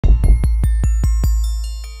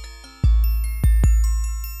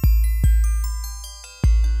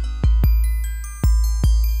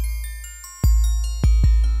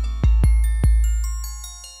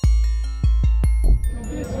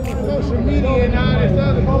and all this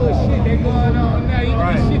other bullshit that going on now. You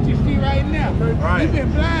know the shit you see right now. We've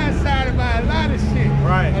been blindsided by a lot of shit.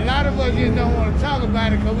 A lot of us just don't want to talk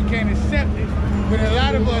about it because we can't accept it. But a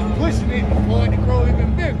lot of us pushing it for it to grow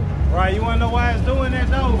even bigger. Right, you want to know why it's doing that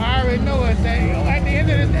though? I already know it. At the end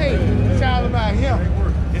of the day, it's all about him.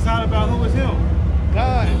 It's all about who is him?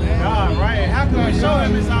 God, man. God, right? How can we show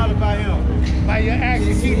him it's all about him? By your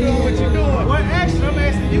actions. Keep doing what you're doing. What action? I'm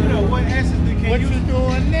asking you though. What actions can you do?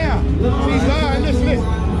 Doing now? See, God, listen.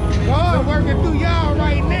 God working through y'all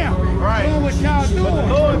right now. Doing what y'all doing. But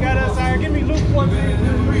the Lord got us out here. Give me Luke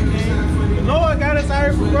 14:3. The Lord got us out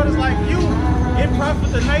here for brothers like you. It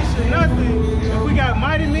profit the nation nothing. If we got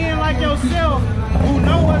mighty men like yourself who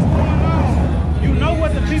know what's going on, you know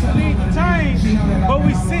what the people need to change, but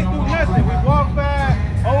we sit through nothing. We walk by,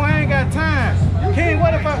 oh, I ain't got time. King,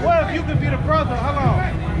 what if you could be the brother? Hold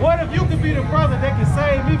on. What if you could be the brother that could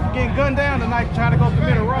save me from getting gunned down tonight trying to go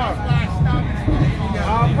commit a robbery?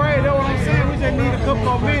 I pray, that's what I'm saying. We just need a couple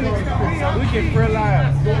more minutes. We get free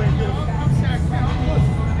lives.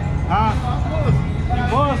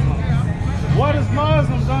 Muslim. What has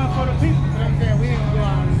Muslim done for the people?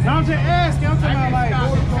 No, I'm just asking. I'm talking about like.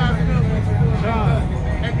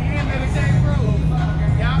 At the end of the day, bro,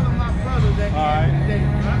 y'all are my brothers at the end of the day.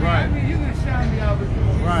 I mean, you can shout me out.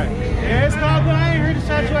 Right. Yeah, it's called good. I ain't here to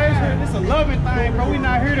shout you out. It's a loving thing, bro. We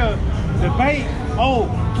not here to debate.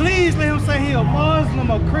 Oh, please let him say he a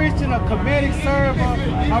Muslim, a Christian, a comedic server.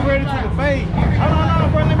 I'm ready to debate. Hold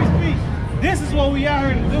on, bro. Let me speak. This is what we out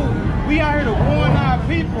here to do. We out here to warn our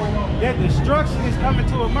people that destruction is coming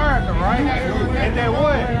to America, right? And that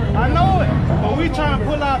what? I know it. But we trying to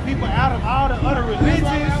pull our people out of all the other religions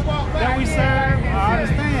that we serve. I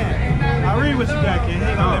understand. I read what you got, kid. He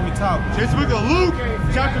ain't gonna let me talk. This week of Luke,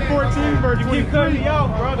 chapter 14, verse 23. You keep cutting me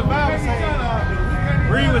off, bro. The Bible says.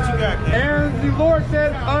 Read what you got, kid. And the Lord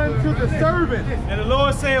said unto the servant. And the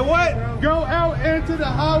Lord said what? Go out into the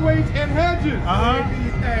highways and hedges.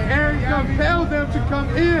 And compel them to come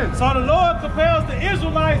in. So the Lord compels the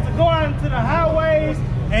Israelites to go out into the highways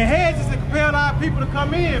and hedges and compel our people to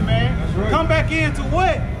come in, man. Come back into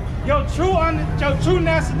what? Your true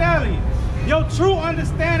nationality. Your true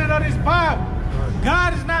understanding of this Bible.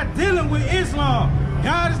 God is not dealing with Islam.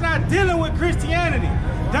 God is not dealing with Christianity.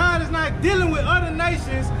 God is not dealing with other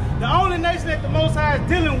nations. The only nation that the Most High is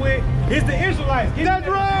dealing with is the Israelites. That's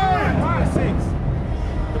right. 6.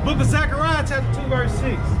 The book of Zechariah, chapter 2, verse 6.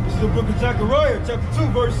 This is the book of Zechariah, chapter 2,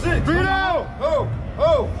 verse 6. Read out.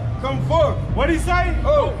 Come forth. What did he say?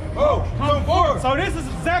 Come forth. So this is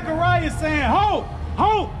Zechariah saying, ho.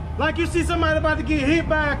 Like you see somebody about to get hit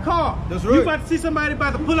by a car. That's right. You about to see somebody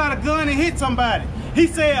about to pull out a gun and hit somebody. He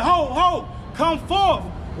said, ho, come forth.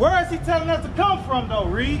 Where is he telling us to come from though,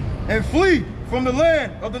 Reed? And flee from the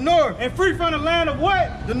land of the north. And free from the land of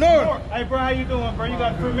what? The north. Hey, bro, how you doing, bro? You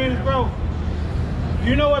got 3 minutes, bro?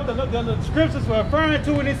 You know what the scriptures were referring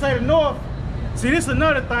to when they say the north? See, this is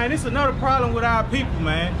another thing. This is another problem with our people,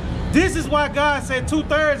 man. This is why God said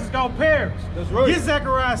 2/3 is going to perish. That's right. Get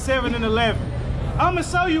Zechariah 7 and 11. I'm going to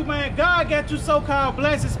show you, man, God got you so-called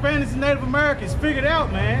blessed Hispanics and Native Americans figured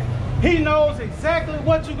out, man. He knows exactly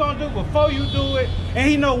what you're going to do before you do it, and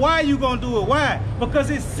he know why you're going to do it. Why? Because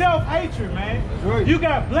it's self-hatred, man. Right. You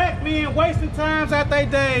got black men wasting times out their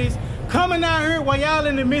days, coming out here while y'all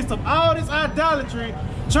in the midst of all this idolatry,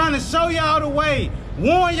 trying to show y'all the way,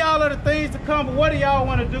 warn y'all of the things to come, but what do y'all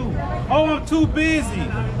want to do? Oh, I'm too busy.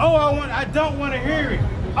 Oh, I don't want to hear it.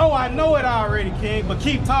 Oh, I know it already, King, but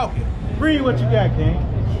keep talking. Read what you got, King.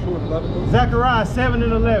 Zechariah 7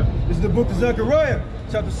 and 11. This is the book of Zechariah,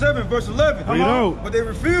 chapter 7, verse 11. Come on. But they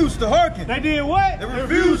refused to hearken. They did what? They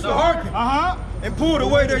refused to hearken. And pulled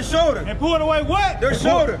away their shoulder. And pulled away what? Their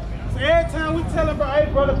shoulder. So every time we tell them, hey,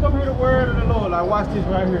 brothers, come hear the word of the Lord. Like, watch this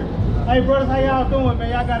right here. Hey, brothers, how y'all doing,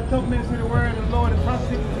 man? Y'all got a couple minutes to hear the word of the Lord and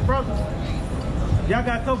prophecy with your brothers? Y'all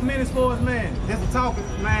got a couple minutes for us, man. Just to talk,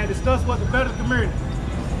 man. Discuss what's the better community.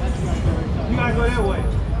 You gotta go that way.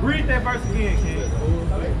 Read that verse again, kid.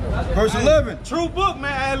 Verse 11. True book,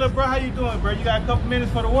 man. Hey, look, bro, how you doing, bro? You got a couple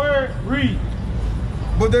minutes for the word? Read.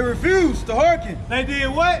 But they refused to hearken. They did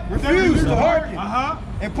what? Refused to hearken.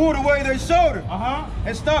 And pulled away their shoulder.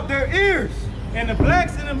 And stopped their ears. And the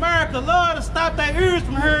blacks in America love to stop their ears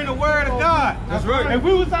from hearing the word of God. That's right. And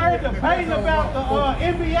we was out here debating about the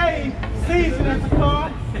NBA season that's to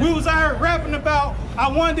come. We was out here rapping about, I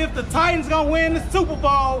wonder if the Titans gonna win the Super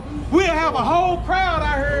Bowl. We'll have a whole crowd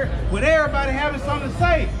out here with everybody having something to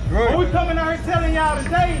say. Right. But we coming out here telling y'all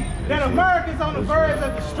today that America's on the verge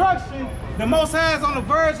of destruction. The Most High is on the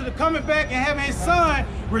verge of coming back and having his son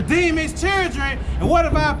redeem his children. And what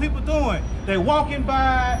are our people doing? They walking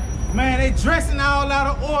by, man, they dressing all out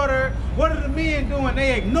of order. What are the men doing?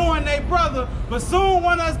 They ignoring their brother, but soon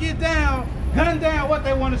when us get down, gun down, what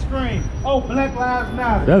they want to scream? Oh, Black Lives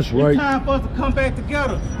Matter. That's right. It's time for us to come back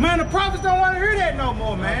together. Man, the prophets don't want to hear that no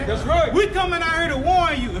more, man. That's right. We coming out here to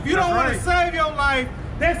warn you. If you don't want to save your life,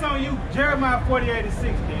 that's on you. Jeremiah 48:6,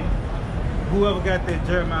 King. Whoever got that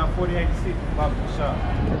Jeremiah 48:6, pop the shot.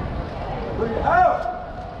 Bring it out.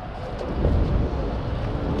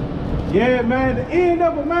 Yeah, man, the end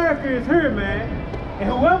of America is here, man. And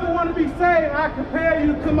whoever want to be saved, I compel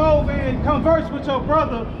you to come over and converse with your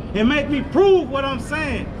brother and make me prove what I'm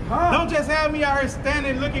saying. Don't just have me out here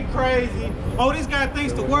standing looking crazy. Oh, this guy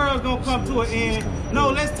thinks the world's going to come to an end. No,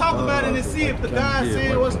 let's talk about it and see if the God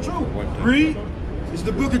said was true. Read. It's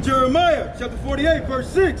the book of Jeremiah, chapter 48, verse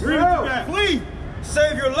 6. Read what you got. Flee,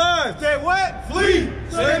 save your lives. Say what? Flee,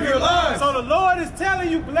 save your lives. So the Lord is telling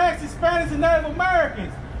you, blacks, Hispanics, and Native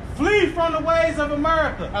Americans, flee from the ways of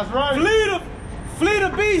America. That's right. Flee the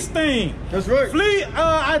beast thing. That's right. Flee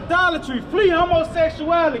idolatry. Flee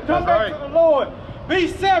homosexuality. Come back to the Lord. Be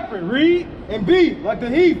separate. Read. And be like the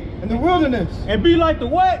heath in the wilderness. And be like the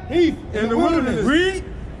what? Heath in the wilderness. Read.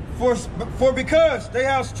 For because they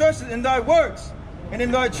have trusted in thy works and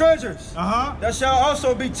in thy treasures, that shall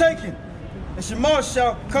also be taken, and Shema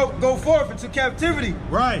shall go forth into captivity.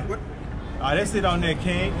 Right. That's it on that,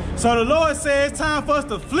 King. So the Lord says it's time for us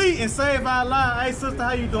to flee and save our lives. Hey, sister,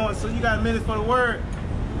 how you doing? So you got a minute for the word?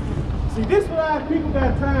 See, this is what our people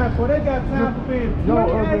got time for. They got time for being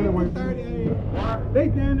 28, 38. They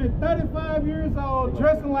down there 35 years old,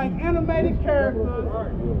 dressing like animated characters,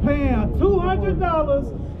 paying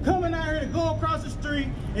 $200, coming out here to go across the street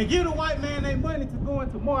and give the white man their money to go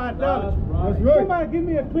into more idolatry. That's right. Somebody give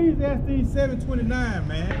me Ecclesiastes 7:29,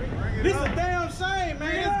 man. This is a damn shame,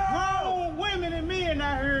 man. It's grown women and men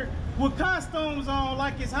out here with costumes on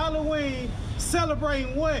like it's Halloween,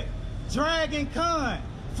 celebrating what? Dragon Con.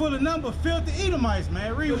 Full of number filthy Edomites,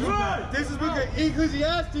 man. Read what you got. This is book of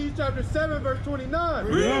Ecclesiastes, chapter 7, verse 29.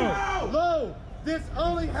 Read. Lo, this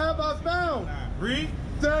only have I found. Read.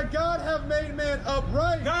 That God have made man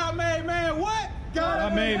upright. God made man what?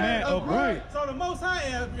 God made man upright. So the Most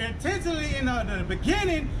High intentionally in the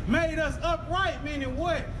beginning made us upright, meaning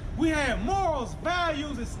what? We had morals,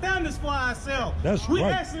 values, and standards for ourselves. That's we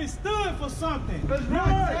right. actually stood for something. That's not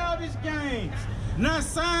right. childish games, not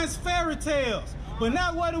science fairy tales. But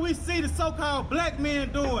now what do we see the so-called black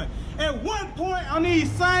men doing? At one point on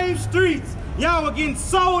these same streets, y'all were getting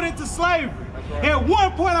sold into slavery. Right. At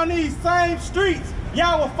one point on these same streets,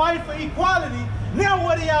 y'all were fighting for equality. Now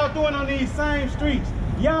what are y'all doing on these same streets?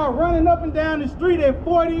 Y'all running up and down the street at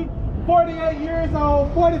 40, 48 years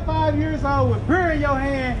old, 45 years old with beer in your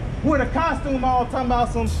hand with a costume on talking about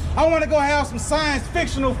some, I want to go have some science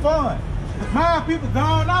fictional fun. My people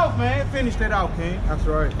gone off, man. Finish that out, King. That's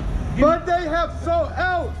right. But they have sought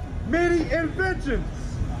out many inventions.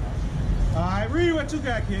 All right, read what you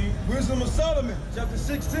got, King. Wisdom of Solomon, chapter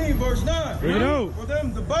 16, verse 9. Read it out. For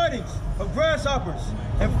them the bitings of grasshoppers.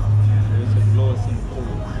 And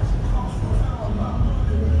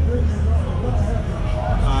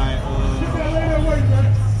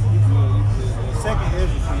second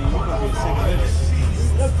edition. You gonna be second edition.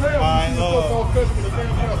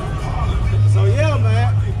 So yeah,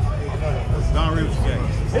 man. Don't read what you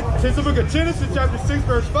got. It's the book of Genesis, chapter 6,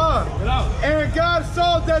 verse 5. And God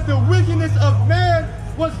saw that the wickedness of man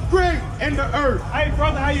was great in the earth. Hey,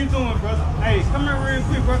 brother, how you doing, brother? Hey, come here real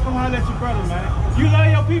quick, bro. Come holler at your brother, man. You love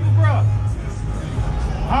your people, bro?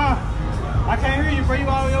 Huh? I can't hear you, bro. You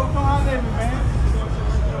all over. Come holler at me, man.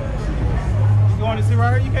 You want to sit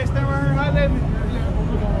right here? You can't stand right here? Holler at me.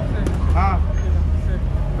 Huh?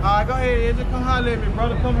 All right, go ahead, Edge. Come holler at me,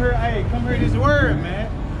 brother. Come here. Hey, come here. This word, man.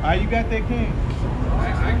 All right, you got that, King? I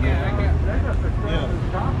get. Yeah.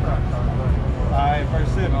 All right, verse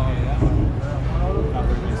 7.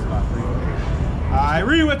 All right,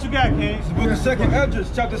 read what you got, King. It's the book of 2nd Esdras,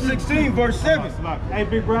 chapter 16, verse 7. Hey,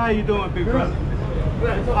 big bro, how you doing, big brother?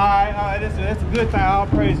 All right, that's a good thing. I'll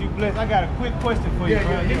praise you, bless. I got a quick question for you,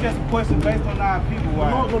 bro. It's just a question based on our people.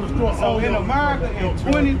 So in America in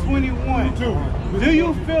 2021, do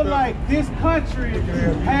you feel like this country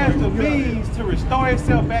has the means to restore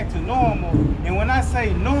itself back to normal? And when I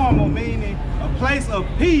say normal, meaning a place of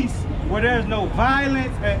peace where there's no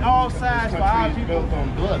violence at all sides for our people.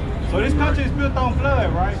 So this country is built on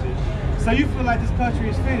blood, right? So you feel like this country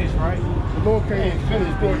is finished, right? The Lord can't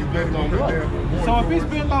finish before you built on blood. So if it's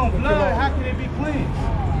built on blood, how can it be cleansed?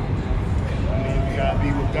 I mean, we gotta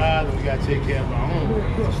be with God and we gotta take care of our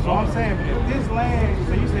own. So I'm saying, if this land,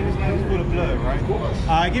 so you say this land is full of blood, right? All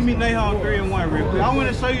right, give me Nahum 3:1 real quick. I want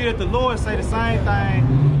to show you that the Lord say the same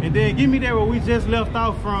thing, and then give me that where we just left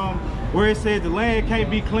off from where it says the land can't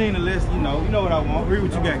be clean unless, you know what I want. Read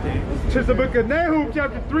what you got, King. It's the book of Nahum,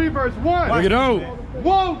 chapter 3, verse 1. Bring it on.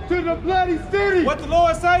 Woe to the bloody city. What the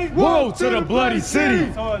Lord say? Woe to the bloody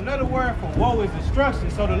city. So another word for woe is destruction.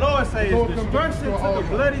 So the Lord says destruction to the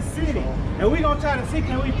bloody city. And we're going to try to see,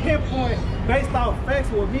 can we pinpoint based off facts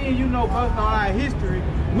what me and you know based on our history,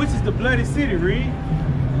 which is the bloody city, Reed?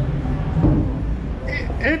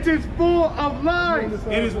 It is full of lies.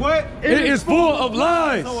 It is what? It is full of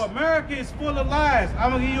lies. So America is full of lies.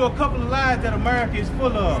 I'm going to give you a couple of lies that America is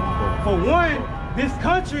full of. For one, this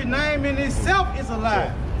country name in itself is a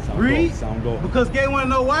lie. Read. Because they want to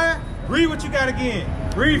know why? Read what you got again.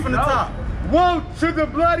 Read from the top. Woe to the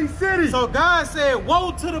bloody city. So God said,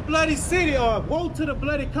 woe to the bloody city, or woe to the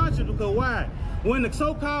bloody country, because why? When the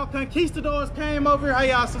so-called conquistadors came over here, how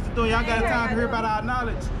y'all sisters doing? Y'all got time to hear about our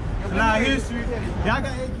knowledge and our history? Y'all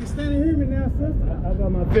got, you standing here me now, sister? I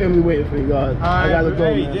got my family waiting for you guys. I gotta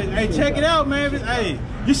go, man. Hey, check it out, man. Hey,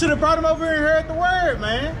 you should have brought them over here and heard the word,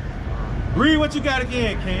 man. Read what you got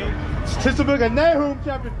again, King. It's the book of Nahum,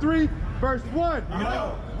 chapter 3, verse 1.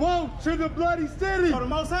 Woe to the bloody city. So the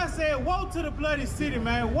Most High said, woe to the bloody city,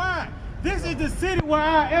 man. Why? This is the city where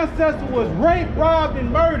our ancestor was raped, robbed,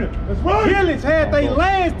 and murdered. That's right. Village had their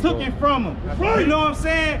lands taken from them. That's right. You know what I'm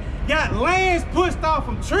saying? Got lands pushed off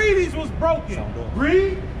them. Treaties was broken.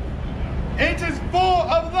 Read. It is full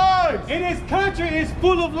of lies. And this country is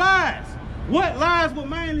full of lies. What lies were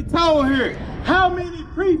mainly told here? How many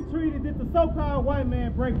peace treaties did the so-called white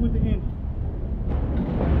man break with the Indians?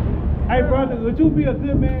 Hey, brother, would you be a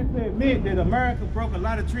good man to admit that America broke a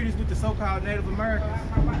lot of treaties with the so-called Native Americans?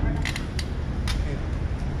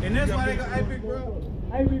 And that's why they go, hey, big brother.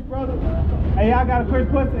 Hey, big brother. Hey, I got a quick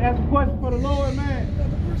question, ask a question for the Lord, man.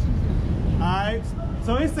 All right.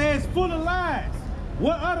 So it says full of lies.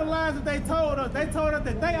 What other lies that they told us? They told us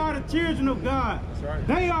that they are the children of God. That's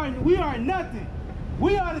right. We are nothing.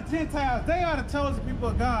 We are the Gentiles. They are the chosen people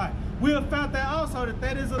of God. We have found that also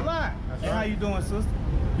that is a lie. That's right. How you doing, sister?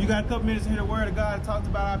 You got a couple minutes to hear the word of God that talks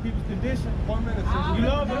about our people's condition? 1 minute, sister. You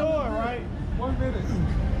love the Lord, right? 1 minute.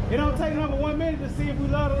 It don't take number 1 minute to see if we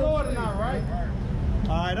love the Lord or not, right?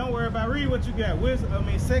 All right, don't worry about it. Read what you got.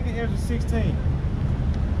 2nd Ezra 16.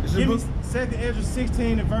 Give me 2nd Ezra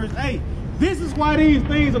 16 and verse 8. This is why these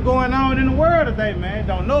things are going on in the world today, man.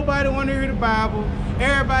 Don't nobody want to hear the Bible.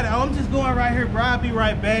 Everybody, oh, I'm just going right here, bro. I'll be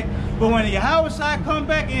right back. But when the Yahawah come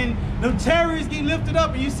back and the terrorists get lifted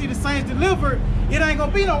up and you see the saints delivered, it ain't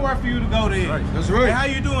gonna be nowhere for you to go there. Right. That's right. Hey, how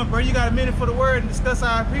you doing, bro? You got a minute for the word and discuss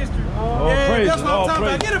our history? Yeah, that's what I'm talking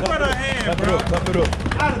about. Get a brother a hand, bro. Clap it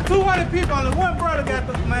up. Out of 200 people, only one brother got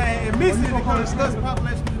the man and missing to come discuss the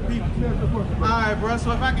population of the people. All right, bro.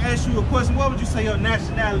 So if I can ask you a question, what would you say your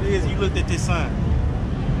nationality is? You looked at this sign.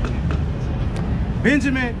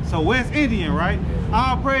 Benjamin, so West Indian, right?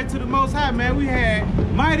 All praise to the Most High, man. We had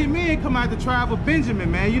mighty men come out the tribe of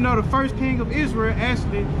Benjamin, man. You know, the first king of Israel,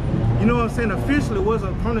 actually, you know what I'm saying, officially was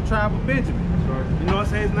from the tribe of Benjamin. You know what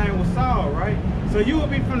I'm saying? His name was Saul, right? So you would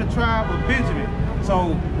be from the tribe of Benjamin.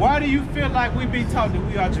 So why do you feel like we be taught that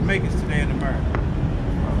we are Jamaicans today in America?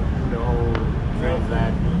 The whole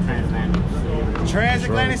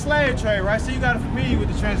transatlantic slave trade, right? So you got to familiar with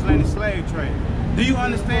the transatlantic slave trade. Do you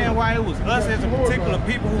understand why it was us as a particular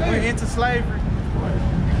people who went into slavery?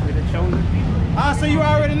 We're the chosen people. So you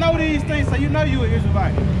already know these things, so you know you an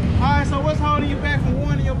Israelite. All right, so what's holding you back from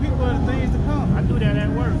warning your people of the things to come? I do that at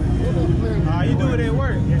work. You do it at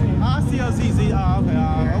work? I see your ZZ. Okay.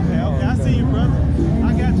 I see you, brother.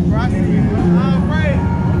 I got you, bro. I see you, brother. All right.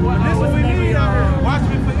 This is what we need out here.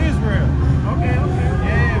 Watchmen for Israel. Okay.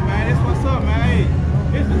 Yeah, man. That's what's up, man.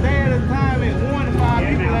 Hey, it's the day at a time. It's 1 to 5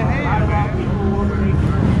 people ahead, man.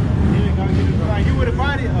 You with a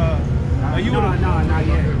body? Are you with a... No, not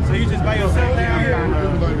yet. So you just by yourself down here?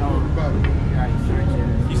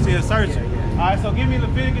 You still searching? All right, so give me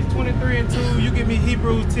Leviticus 23 and 2. You give me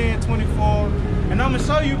Hebrews 10, 24. And I'm going to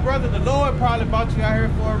show you, brother, the Lord probably brought you out here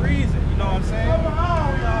for a reason. You know what I'm saying? All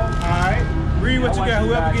right. Read what you got.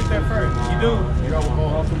 Whoever gets there first. You do?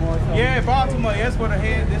 Yeah, Baltimore. That's where the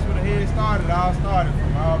head started. It all started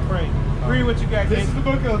from. All praise. Read what you got. This is the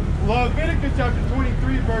book of Leviticus chapter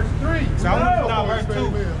 23, verse 3. So verse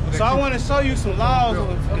 2. So I want to show you some laws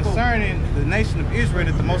concerning the nation of Israel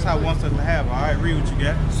that the Most High wants us to have. All right, read what you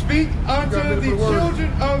got. Speak unto the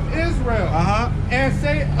children of Israel, and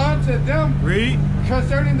say unto them, read,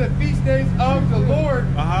 concerning the feast days of the Lord,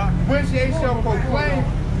 which they shall proclaim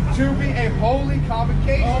to be a holy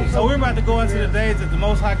convocation. So we're about to go into the days that the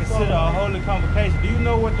Most High consider a holy convocation. Do you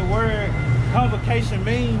know what the word convocation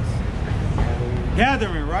means?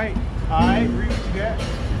 Gathering, right? All right, read what you got.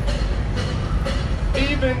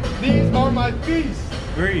 Even these are my feasts,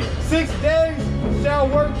 Read. 6 days shall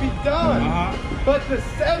work be done. But the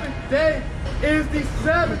 7th day is the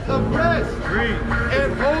Sabbath of rest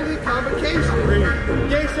and holy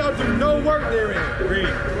convocation. Ye shall do no work therein.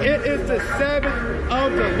 It is the Sabbath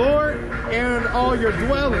of the Lord and all your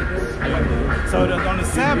dwellings. So on the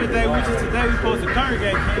Sabbath day, which is today, we're supposed to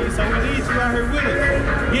congregate, King. So we need you out here with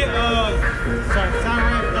us. Get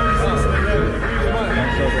Psalm 36 and 11.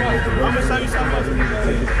 I'm gonna show you something else.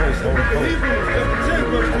 Hebrews chapter 10,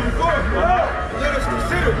 verse 24. Let us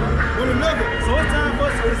consider one another. So it's time for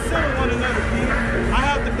us to consider one another, King. I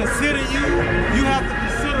have to consider you. You have to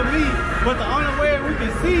consider me. But the only way we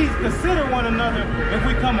can see is consider one another if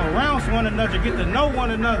we come around one another, get to know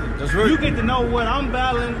one another. That's right. You get to know what I'm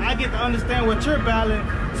battling. I get to understand what you're battling,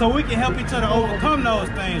 so we can help each other overcome those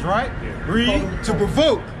things, right? Read. To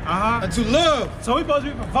provoke and to love. So we're supposed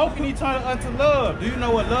to be provoking each other unto love. Do you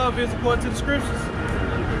know what love is according to the scriptures?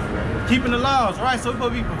 Keeping the laws, right? So we're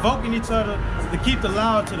supposed to be provoking each other to keep the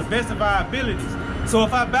law to the best of our abilities. So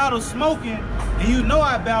if I battle smoking, and you know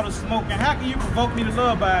I battle smoking, how can you provoke me to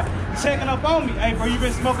love by checking up on me? Hey, bro, you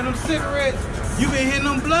been smoking them cigarettes? You been hitting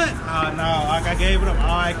them blunt? No, I gave it up. All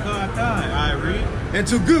right, come. All right, read. And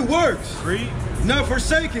to good works. Read. Not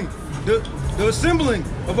forsaking the assembling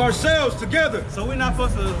of ourselves together. So we're not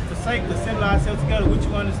supposed to forsake the assembling ourselves together, which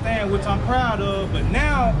you understand, which I'm proud of. But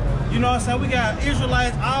now, you know what I'm saying, we got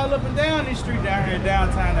Israelites all up and down this street down here in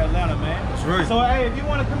downtown Atlanta, man. That's right. So hey, if you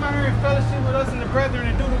want to come out here and fellowship with us and the brethren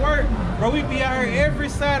and do the work, bro, we be out here every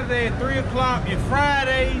Saturday at 3 o'clock and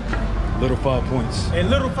Friday Little 5 points. at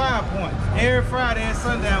Little 5 Points. Every Friday at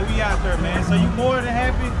sundown, we out there, man. So you more than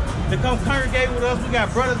happy to come congregate with us. We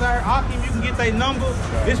got brothers out here. Akim, you can get their number.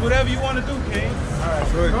 It's whatever you want to do, King. All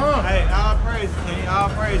right, right. Hey, all praise, King. All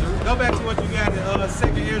praise. Go back to what you got in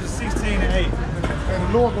 2 Ezra 16 and 8.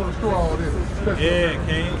 And the Lord gonna restore all this. Yeah,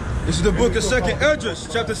 King. This is the book of 2 Ezra,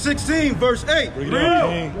 chapter 16, verse 8.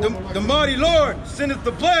 The mighty Lord sendeth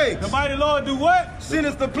the plagues. The mighty Lord do what?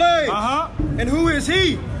 Sendeth the plagues. And who is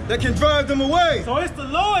he that can drive them away? So it's the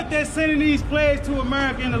Lord that's sending these plagues to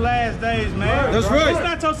America in the last days, man. That's right. It's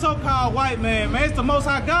not your so-called white man, man. It's the Most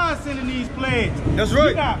High God sending these plagues. That's right.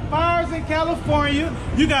 You got fires in California.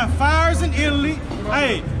 You got fires in Italy.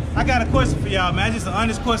 Hey, I got a question for y'all, man. Just an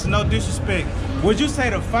honest question, no disrespect. Would you say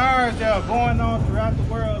the fires that are going on throughout the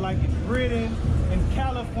world, like in Britain and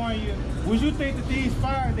California, would you think that these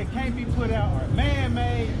fires that can't be put out are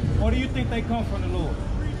man-made, or do you think they come from the Lord?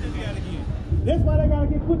 That's why they gotta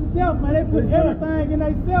get put to death, man. They put everything in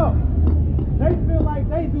themselves. They feel like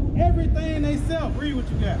they do everything themselves. Read what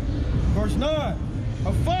you got. Verse 9.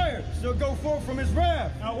 A fire shall go forth from his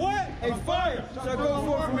wrath. Now what? A fire shall go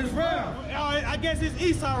forth from his wrath. I guess it's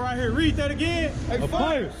Esau right here. Read that again. A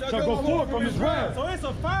fire shall go forth from his wrath. So it's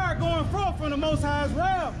a fire going forth from the Most High's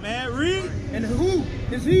wrath, man. Read. And who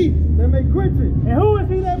is he that may quench it? And who is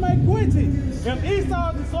he that may quench it? If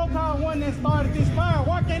Esau is the so-called one that started this fire,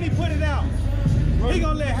 why can't he put it out? He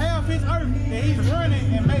gonna let half his earth that he's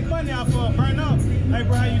running and make money off of burn up. Hey,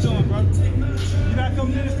 bro, how you doing, bro? You got a couple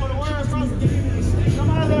minutes for the word, bro?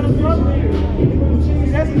 Somebody let us, bro.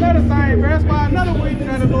 That's another thing, bro. That's why another week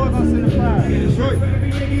that the Lord gonna send the fire. That's right.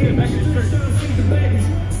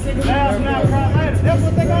 Last night, cry later. That's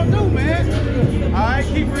what they gonna do, man. All right,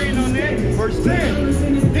 keep reading on that. Verse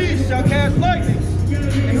 10. These shall cast lightnings,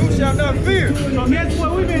 and who shall not fear? So guess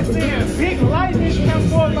what we've been seeing? Big lightning come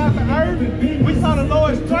forth out the earth. We saw the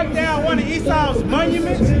Lord strike down one of Esau's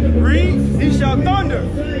monuments. Read. He shall thunder,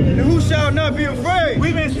 and who shall not be afraid?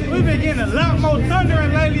 We've been getting a lot more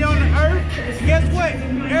thundering lately on the earth. Guess what?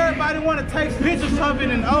 Everybody want to take pictures of it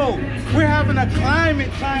and we're having a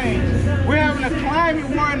climate change. We're having a climate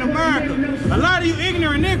war in America. A lot of you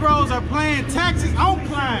ignorant Negroes are paying taxes on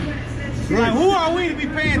climate. Like, who are we to be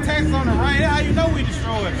paying taxes on the rain? That's how you know we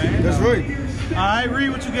destroy it, man. That's right. All right, read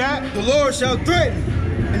what you got. The Lord shall threaten,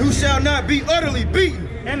 and who shall not be utterly beaten.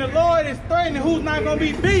 And the Lord is threatening who's not going to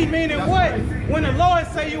be beat, meaning what? When the Lord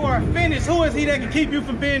say you are finished, who is he that can keep you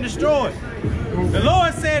from being destroyed? The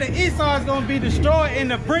Lord said that Esau is going to be destroyed in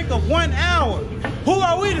the brink of 1 hour. Who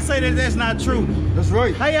are we to say that that's not true? That's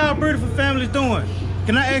right. How y'all beautiful families doing?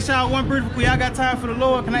 Can I ask y'all one beautiful, y'all got time for the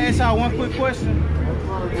Lord? Can I ask y'all one quick question?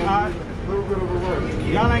 All right.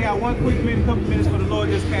 Y'all ain't got one quick minute, couple minutes for the Lord,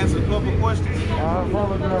 just answer a couple questions. I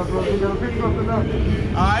apologize, bro. We gotta pick something up.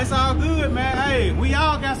 It's all good, man. Hey, we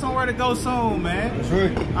all got somewhere to go soon, man. That's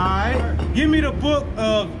right. All right. Give me the book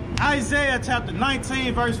of Isaiah chapter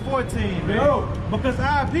 19, verse 14, man. Because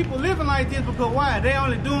our people living like this, because why? They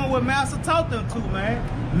only doing what Master taught them to,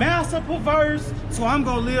 man. Master perverse, so I'm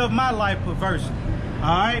going to live my life perverse.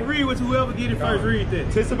 All right, read what whoever get it first, read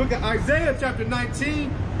that. It's the book of Isaiah chapter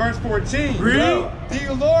 19, verse 14. Read.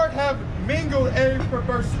 The Lord have mingled a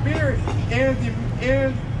perverse spirit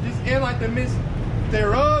in like the midst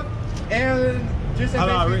thereof, and just Hold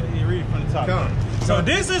on, read it from the top. So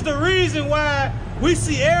this is the reason why we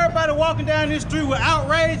see everybody walking down this street with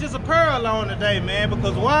outrageous apparel on today, man.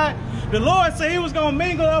 Because why? The Lord said he was going to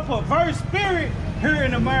mingle up a perverse spirit here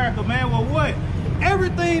in America, man. Well, what?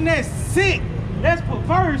 Everything that's sick, that's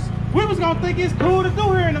perverse, we was going to think it's cool to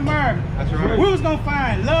do here in America. That's right. We was going to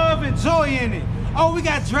find love and joy in it. Oh, we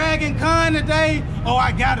got Dragon Con today. Oh,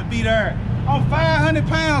 I got to be there. I'm 500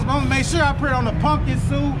 pounds, but I'm going to make sure I put on a pumpkin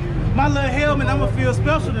suit, my little helmet. I'm going to feel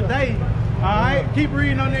special today. All right? Keep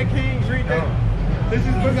reading on that, King. Read that. This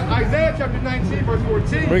is book of Isaiah chapter 19, verse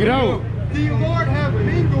 14. Bring it out. The Lord have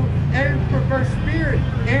mingled a perverse spirit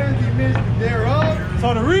in the midst thereof.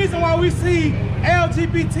 So the reason why we see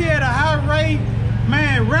LGBT at a high rate,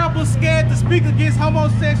 man, rappers scared to speak against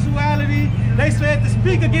homosexuality. They scared to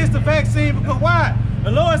speak against the vaccine because why?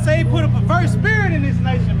 The Lord said he put a perverse spirit in this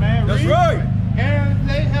nation, man. That's right. And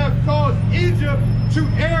they have caused Egypt to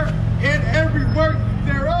err in every work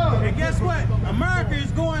thereof. And guess what? America is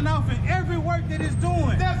going off in every work that it's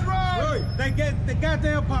doing. That's right. They get the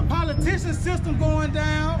goddamn politician system going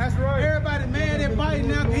down. That's right. Everybody mad at Biden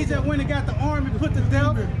now. He just went and got the army put to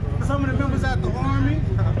death. Some of the members out the army.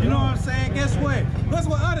 You know what I'm saying? Guess what? Guess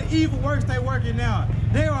what other evil works they working now?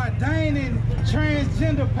 They are ordaining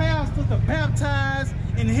transgender pastors to baptize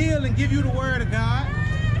and heal and give you the word of God.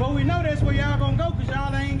 But we know that's where y'all gonna go because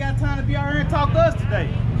y'all ain't got time to be out here and talk to us today.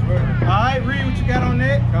 All right, read what you got on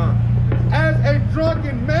that. As a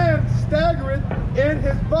drunken man staggereth in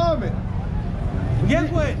his vomit.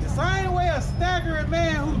 Guess what? The same way a staggering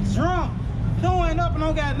man who's drunk, throwing up and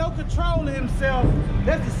don't got no control of himself,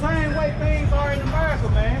 that's the same way things are in America,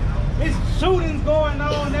 man. It's shootings going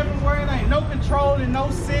on everywhere. There ain't no control in no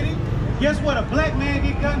city. Guess what? A black man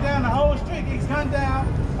get gunned down, the whole street gets gunned down.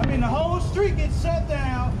 I mean, the whole street gets shut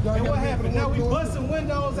down. And what happened? Now we busting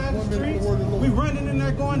windows out of the streets. We running in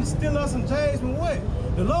there going to steal us some J's. But what?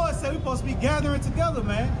 The Lord said we're supposed to be gathering together,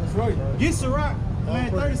 man. That's right. Get Ciroc,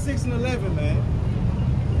 man, 36 and 11, man.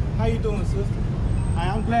 How you doing, sister?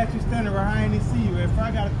 I'm glad you're standing right. I ain't even see you. If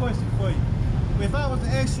I got a question for you. If I was to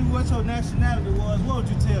ask you what your nationality was, what would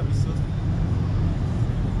you tell me, sister?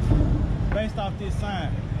 Based off this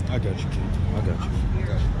sign. I got you, King. I got you.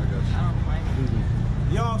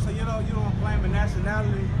 So you don't claim a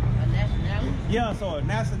nationality? A nationality? Yeah, so a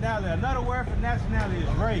nationality. Another word for nationality is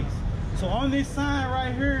race. So on this sign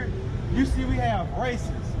right here, you see we have races.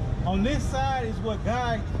 On this side is what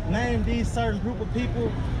God named these certain group of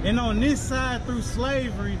people. And on this side, through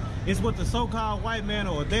slavery, is what the so-called white man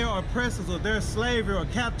or their oppressors or their slavery or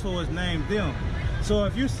captors named them. So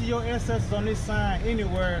if you see your ancestors on this sign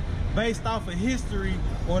anywhere, based off of history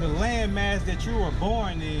or the landmass that you were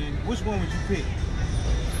born in, which one would you pick?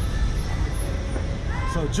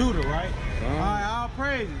 So Judah, right? All right, all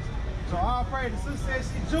praises. So all praises. Sister said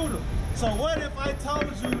she's Judah. So what if I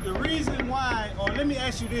told you the reason why, or let me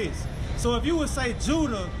ask you this. So if you would say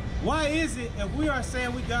Judah, why is it, if we are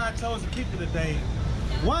saying we God chosen people today,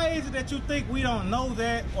 why is it that you think we don't know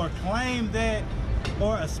that or claim that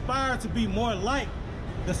or aspire to be more like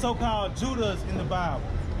the so-called Judahs in the Bible?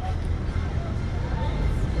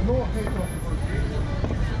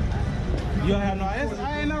 You don't have no answer?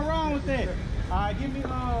 I ain't nothing wrong with that. All right, give me, you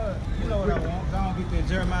know what I want. Go on, get that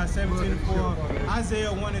Jeremiah 17:4, Isaiah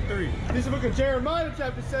 1:3. This is the book of Jeremiah,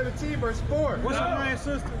 chapter 17, verse 4. What's your name,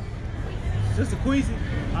 sister? Sister Queasy?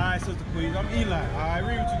 All right, Sister Queasy. I'm Eli. All right,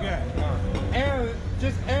 read what you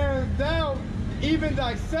got. And thou, even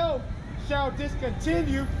thyself, shall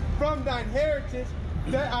discontinue from thine heritage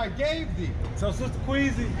that I gave thee. So, Sister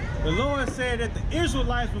Queasy, the Lord said that the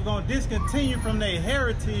Israelites were going to discontinue from their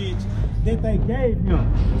heritage that they gave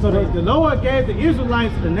him. So the Lord gave the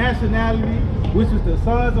Israelites the nationality, which was the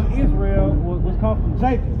sons of Israel, was come from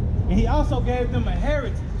Jacob. And he also gave them a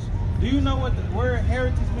heritage. Do you know what the word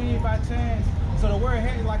heritage means by chance? So the word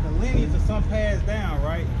heritage is like a lineage or some passed down,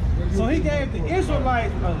 right? So he gave the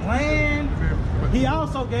Israelites a land. He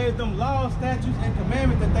also gave them laws, statutes, and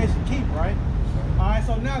commandments that they should keep, right? All right,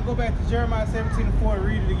 so now go back to Jeremiah 17:4 and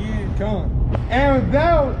read it again. Come. And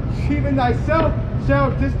thou, even thyself,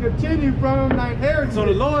 shall discontinue from thine heritage. So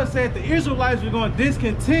the Lord said the Israelites were going to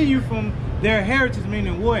discontinue from their heritage,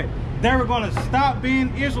 meaning what? They were going to stop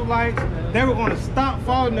being Israelites. They were going to stop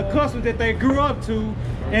following the customs that they grew up to.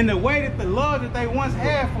 And the way that the love that they once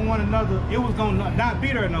had for one another, it was going to not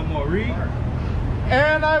be there no more. Read.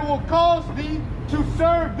 And I will cause thee to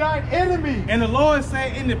serve thine enemy. And the Lord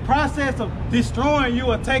said, in the process of destroying you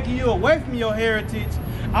or taking you away from your heritage,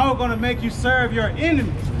 I was going to make you serve your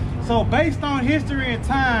enemies. So So based on history and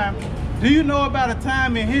time, do you know about a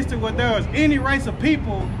time in history where there was any race of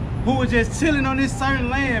people who were just chilling on this certain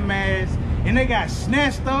land mass and they got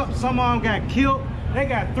snatched up, some of them got killed, they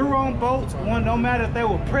got threw on boats, one no matter if they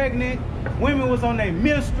were pregnant, women was on their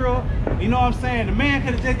menstrual, you know what I'm saying? The man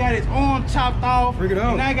could have just got his arm chopped off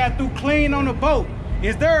and they got threw clean on the boat.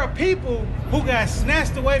 Is there a people who got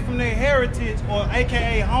snatched away from their heritage or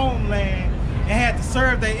AKA homeland and had to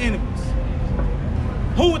serve their enemies?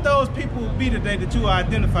 Who would those people be today that you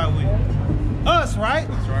identify with? Us, right?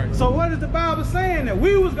 That's right. So what is the Bible saying? That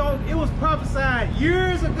we was going, it was prophesied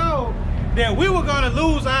years ago that we were gonna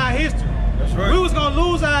lose our history. That's right. We was gonna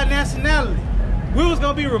lose our nationality. We was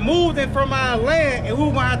gonna be removed from our land and we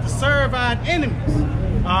were gonna have to serve our enemies.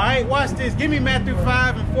 All right, watch this. Give me Matthew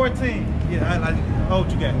 5 and 14. Yeah, I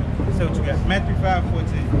hold you got. Say what you got. Matthew 5 and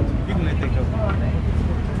 14. You can let that go.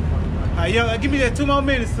 Yo, give me that 2 more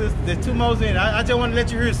minutes, sister. There's 2 more in. I just want to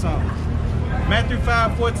let you hear something. Matthew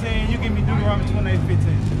 5:14. You give me Deuteronomy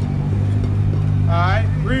 28:15. All right,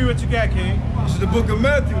 read what you got, King. This is the book of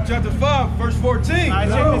Matthew, chapter 5, verse 14. All right,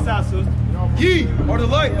 check this out, sister. Ye are the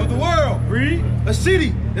light of the world. Read. A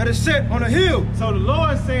city that is set on a hill. So the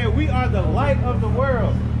Lord said we are the light of the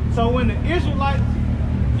world. So when the Israelites,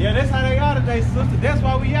 yeah, that's how they are today, sister. That's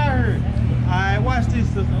why we out here. All right, watch this,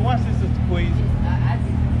 sister. Watch this, sister, please.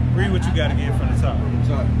 Read what you got again from the top.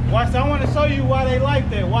 Watch this. I want to show you why they like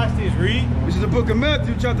that. Watch this. Read. This is the book of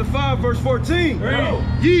Matthew, chapter 5, verse 14. Read.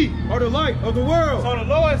 Ye are the light of the world. So the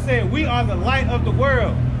Lord said we are the light of the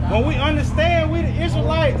world. When we understand we the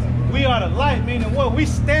Israelites, we are the light, meaning what? We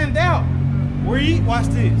stand out. Read. Watch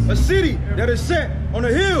this. A city that is set on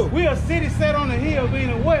a hill. We are a city set on a hill,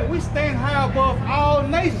 meaning what? We stand high above all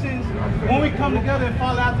nations when we come together and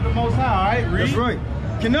follow after the Most High. All right. Read. That's right.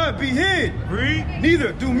 Cannot be hid. Read.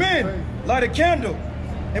 Neither do men light a candle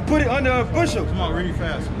and put it under a bushel. Come on, read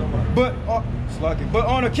fast. But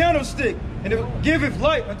on a candlestick, and it giveth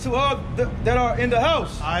light unto all that are in the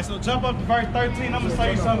house. All right, so jump up to verse 13. I'm gonna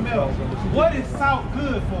show you something else. What is salt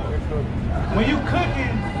good for? When you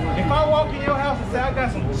cooking, if I walk in your house and say I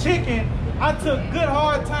got some chicken, I took good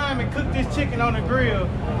hard time and cooked this chicken on the grill.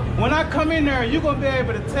 When I come in there, you're gonna be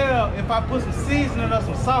able to tell if I put some seasoning or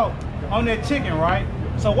some salt on that chicken, right?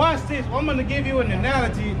 So watch this. I'm going to give you an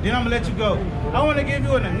analogy, then I'm going to let you go. I want to give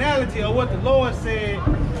you an analogy of what the Lord said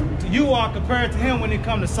to you all compared to him when it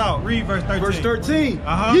comes to salt. Read verse 13. Verse 13.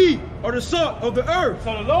 Ye are the salt of the earth.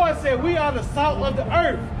 So the Lord said we are the salt of the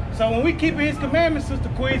earth. So when we keep his commandments, Sister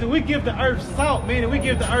Queasy, we give the earth salt, meaning we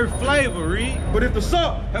give the earth flavor, read. But if the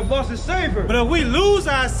salt have lost its savor. But if we lose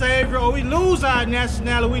our savor, or we lose our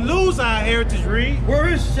nationality, we lose our heritage, read.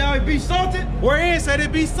 Wherein shall it be salted? Wherein shall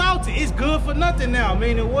it be salted? It's good for nothing now,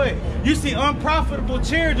 meaning what? You see unprofitable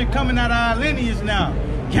children coming out of our lineage now.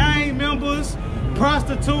 Gang members,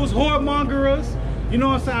 prostitutes, whoremongers, you know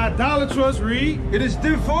what I'm saying, idolaters, read. It is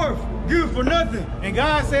thenceforth good for nothing. And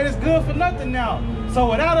God said it's good for nothing now. So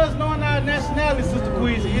without us knowing our nationality, Sister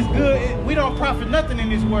Queasy, it's good. We don't profit nothing in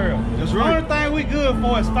this world. That's right. The only thing we good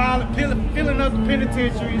for is filling up the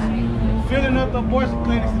penitentiaries, filling up the abortion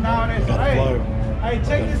clinics and all that. So, hey,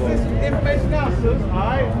 check this information out, sis. All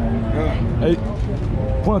right? Hey,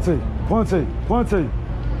 Ponte.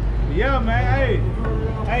 Yeah, man.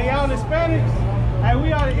 Hey, y'all Hispanics. Hey,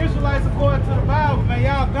 we are the Israelites according to the Bible, man.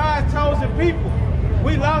 Y'all God's chosen people.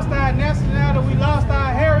 We lost our nationality, we lost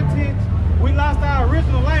our heritage, we lost our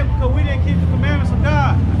original language because we didn't keep the commandments of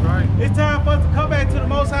God. That's right. It's time for us to come back to the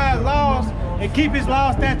Most High's laws and keep his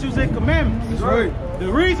laws, statutes, and commandments. That's right. The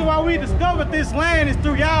reason why we discovered this land is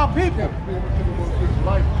through y'all people.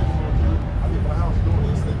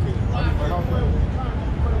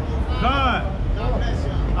 God. All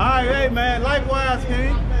right, hey, man, likewise,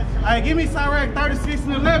 King. Hey, give me Sirach 36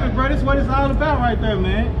 and 11, bro. This is what it's all about right there,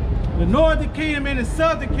 man. The northern kingdom and the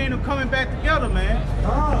southern kingdom coming back together, man.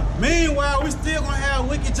 Meanwhile, we still gonna have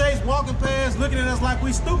wicked Jays walking past looking at us like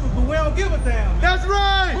we stupid, but we don't give a damn. That's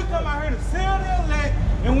right. We come out here to sell the elect,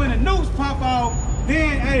 and when the nukes pop off,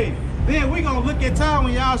 then we gonna look at time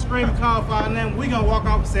when y'all scream and call for our name. We gonna walk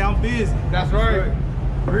off and say, I'm busy. That's right.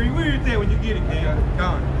 Where you there when you get it, King?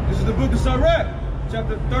 This is the book of Sirach,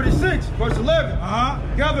 chapter 36, verse 11.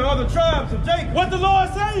 Gather all the tribes of Jacob. What the Lord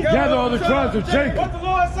say? Gather all the tribes of Jacob. What the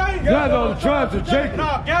Lord say? Gather all the tribes of Jacob.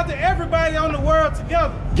 No, gather everybody on the world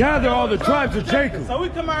together. Gather all the tribes of Jacob. So we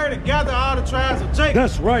come out here to gather all the tribes of Jacob.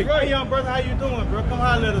 That's right. Hey, young brother, how you doing, bro? Come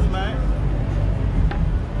holler at us, man.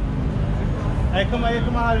 Hey, come out here,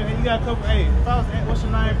 come holler. You got a couple. Hey, if I was, what's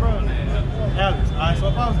your name, bro? Alex. All right, so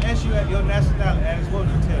if I was to ask you at your nationality, Alex, what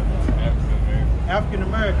would you tell me? African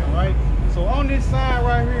American, right? So on this side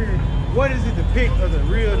right here, what does it depict of the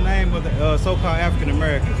real name of the so-called African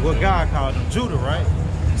Americans? What God called them, Judah, right?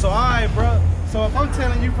 So, all right, bro. So if I'm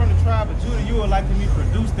telling you from the tribe of Judah, you would like me to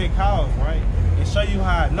produce their cause, right? And show you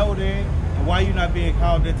how I know that and why you're not being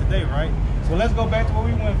called that today, right? So let's go back to where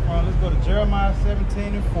we went from. Let's go to Jeremiah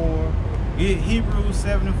 17:4, Hebrews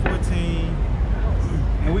 7:14.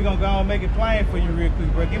 And we're going to go and make it plain for you real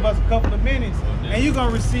quick, bro. Give us a couple of minutes, and you're going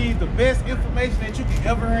to receive the best information that you can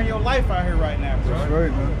ever hear in your life out here right now, bro. That's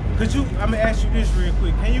right, man. Could you, I'm going to ask you this real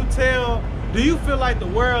quick. Can you tell, do you feel like the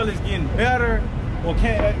world is getting better, or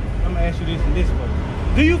can, I'm going to ask you this in this way.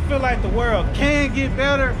 Do you feel like the world can get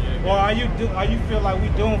better, or are you feel like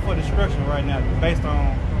we're doomed for destruction right now based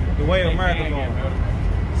on the way America's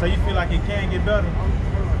going? So you feel like it can get better?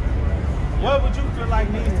 What would you feel like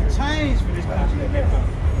needs to change for this country to get better?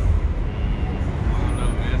 I don't know,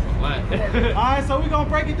 man. It's a lot. All right, so we're going to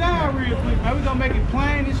break it down real quick, man. We're going to make it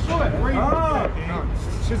plain and short.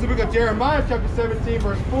 This is the book of Jeremiah, chapter 17,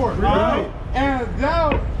 verse 4. Right. And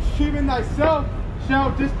thou, even thyself,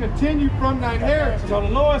 shalt discontinue from thine heritage. So the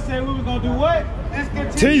Lord said we were going to do what?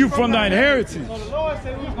 Continue from thine heritage. So the Lord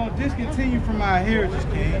said we was going to discontinue from our heritage,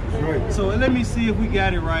 King. Right. So let me see if we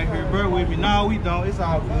got it right here. Bear with me. No, we don't. It's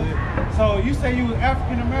all good. So you say you were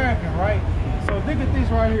African American, right? So look at this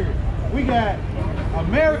right here. We got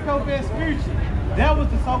Americo Vespucci. That was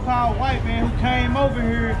the so-called white man who came over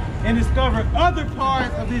here and discovered other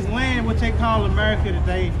parts of this land, which they call America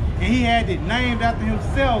today. And he had it named after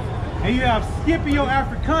himself. And you have Scipio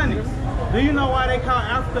Africanus. Do you know why they call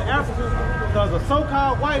Africa Africa? Because a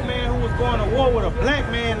so-called white man who was going to war with a black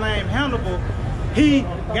man named Hannibal, he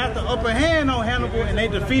got the upper hand on Hannibal and they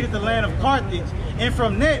defeated the land of Carthage. And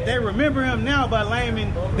from that, they remember him now by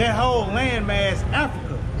naming that whole landmass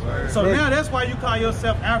Africa. So now that's why you call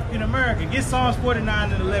yourself African American. Get Psalms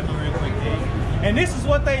 49 and 11 real quick, dude. And this is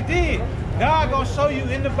what they did. God gonna show you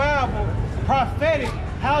in the Bible, prophetic,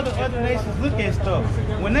 how the other nations look at stuff.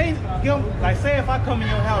 When they give, like say if I come in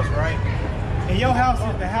your house, right? And your house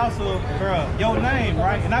is the house of your name,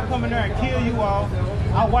 right? And I come in there and kill you all.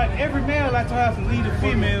 I wipe every male out your house and leave the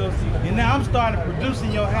females. And now I'm starting to produce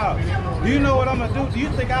in your house. Do you know what I'm gonna do? Do you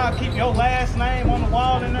think I'll keep your last name on the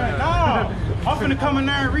wall in there? No. I'm gonna come in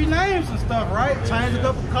there and rename some stuff, right? Change a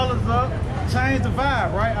couple colors up, change the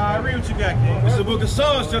vibe, right? I read what you got, King. This is the book of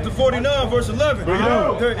Psalms, chapter 49, verse 11.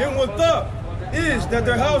 Their inward thought is that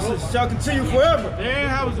their houses shall continue forever. Their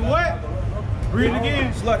houses what? Read it again.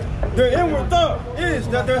 It's like their inward thought is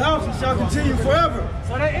that their houses shall continue forever.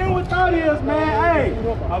 So their inward thought is, man, hey,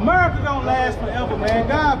 America don't last forever, man.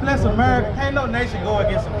 God bless America. Can't no nation go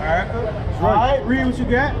against America. Right. All right, read what you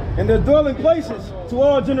got. And their dwelling places to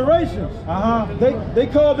all generations. They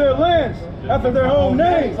call their lands after their own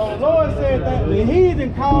names. So the Lord said that the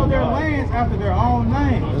heathen called their lands after their own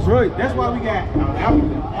names. That's right. That's why we got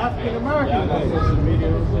African American.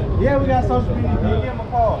 Yeah, we got social media. Give them a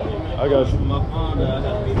call. I got you. My phone, I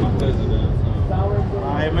got to be my cousin. All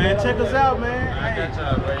right, man. Check us out, man. I got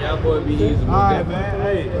y'all, bro. Y'all boy be easy. All right, man.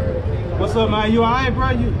 Hey, what's up, man? You all right, bro?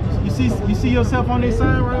 You see yourself on this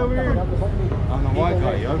sign right over here? I'm the white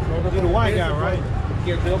guy, yo. You're the white guy, right?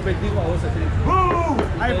 Hey, brother,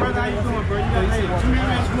 how you doing, bro? You got hey, let me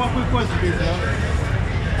ask you one quick question, bro.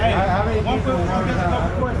 Hey, one quick, just a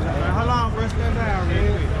couple questions. Man. Hold on, bro. Stand down real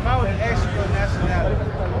quick. If I was to ask you your nationality,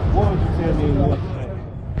 what would you tell me it was?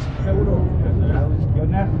 Your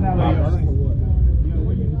nationality.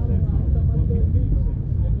 Where you descend from? What people do you descend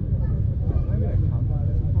from?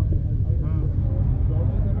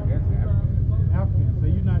 African. So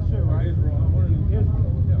you're not sure, right? Israel.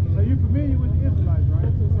 So you're familiar with the Israelites,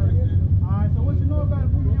 right? Alright, so what you know about the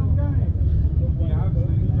movie on game? Yeah,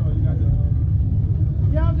 obviously, you know, you got the...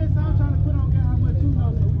 Yeah, I'm trying to put on game how much you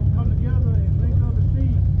know so we can come together and link up and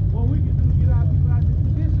see what we can do to get our people out of this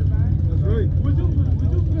condition, man. That's right. Would you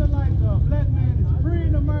feel like a black man is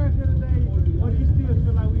free in America today, or do you still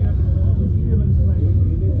feel like we have to still in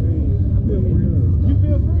slavery? I feel free. You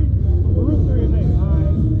feel free? We're free in there.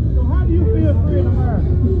 Alright. So how do you feel free in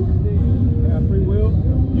America? I got free will.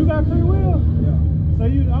 You got free will? Yeah. So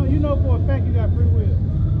you know for a fact you got free will?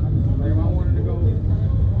 Like if I wanted to go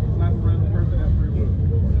slap around the person, that's free will.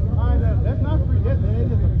 Alright, that's not free. That's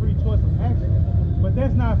just a free choice of action. But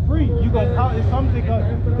that's not free. You gonna call it something.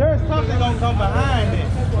 There's something gonna come behind it.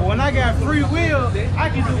 But when I got free will, I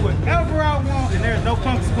can do whatever I want, and there's no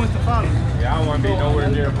consequence to follow. Yeah, I don't want to be nowhere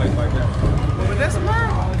near a place like that. But that's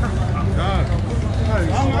America.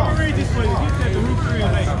 I'm gonna read this for you. You said the root real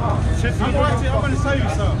name. I'm gonna tell you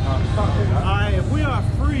something. Alright, if we are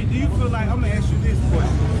free, do you feel like, I'm gonna ask you this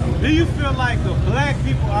question. Do you feel like the black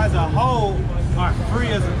people as a whole are free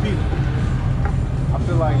as a people? I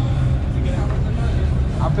feel like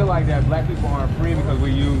I feel like that black people aren't free because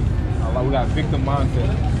we got victim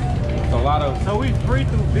mindset. So a lot of we free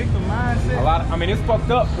through victim mindset. I mean, it's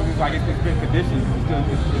fucked up because it's like it's been conditioned.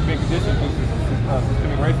 It's been conditioned through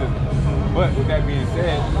systemic racism. But with that being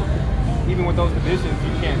said, even with those conditions,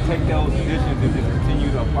 you can't take those conditions and just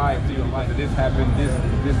continue to apply it to your life. That this happened, this,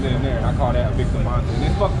 and there. And I call that a victim mindset. And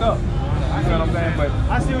it's fucked up. You know what I'm saying? But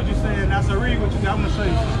I see what you're saying. Now, so read what you got. I'm going to show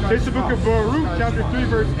you. It's the book of Baruch, chapter 3,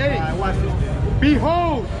 verse 8. All right, watch this.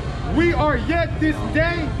 Behold, we are yet this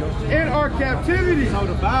day in our captivity. So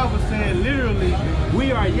the Bible saying literally,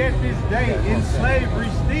 we are yet this day in slavery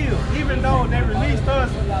still. Even though they released us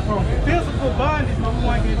from physical bondage when we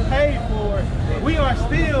weren't getting paid for it, we are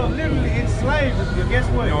still literally in slavery. Guess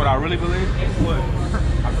what? you know what I really believe? What?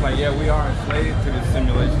 I feel like, yeah, we are enslaved to this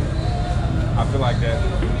simulation. I feel like that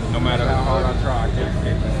no matter how hard I try, I can't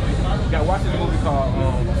escape this. You gotta watch this movie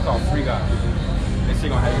called Free Guy. That shit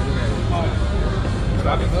gonna have you look at it. So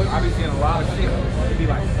I be seeing a lot of shit. It'd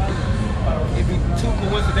be too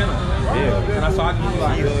coincidental. Yeah. And I saw I can be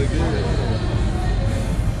like,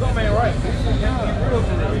 something ain't right.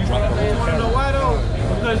 You wanna know why though?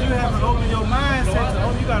 Because you haven't opened your mindset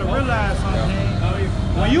to you gotta realize something.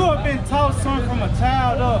 When you have been taught something from a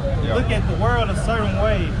child up, look at the world a certain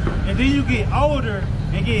way, and then you get older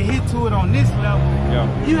and get hit to it on this level,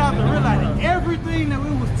 you have to realize that everything that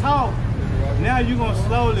we was taught, now you're going to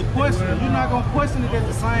slowly question it. You're not going to question it at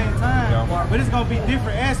the same time, but it's going to be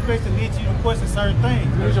different aspects that lead you to question certain things.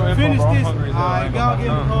 Finish this. All right, y'all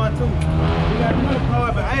get the card too. We got another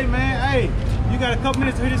card, but hey man, you got a couple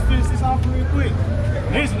minutes to finish this off real quick.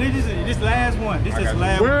 This last one. This is the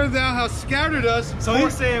last one. Where thou hast scattered us. So he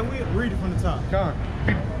said, we'll read it from the top. Come.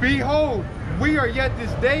 Behold, we are yet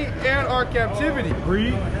this day in our captivity.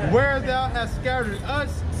 Read. Where thou hast scattered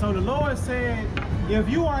us. So the Lord said, if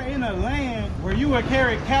you are in a land where you are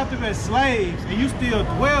carried captive as slaves and you still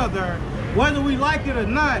dwell there, whether we like it or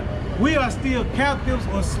not, we are still captives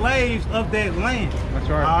or slaves of that land. That's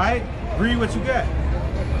right. All right? Read what you got.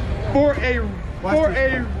 For a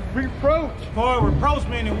reproach. For a reproach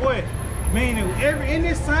meaning what? Meaning in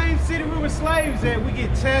this same city we were slaves at, we get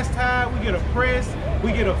chastised, we get oppressed,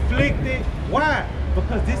 we get afflicted. Why?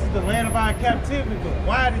 Because this is the land of our captivity. But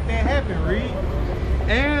why did that happen, Reed?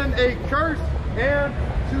 And a curse, and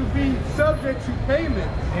to be subject to payments.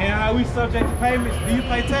 And how we subject to payments? Do you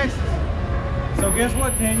pay taxes? So guess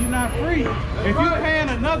what, Ken? You're not free. If you're paying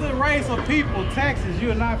another race of people taxes,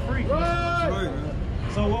 you're not free. Right.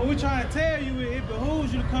 So what we're trying to tell you is it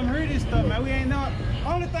behooves you to come hear this stuff, man. We ain't know.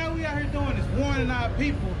 Only thing we out here doing is warning our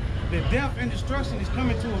people that death and destruction is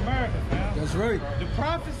coming to America, man. That's right. The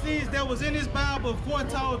prophecies that was in this Bible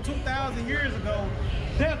foretold 2,000 years ago,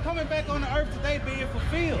 they're coming back on the earth today being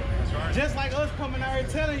fulfilled. That's right. Just like us coming out here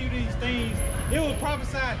telling you these things, it was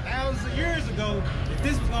prophesied thousands of years ago that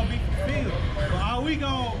this was going to be fulfilled. But are we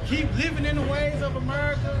going to keep living in the ways of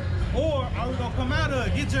America? Or are we going to come out of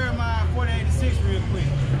it? Get Jeremiah 48:6 real quick.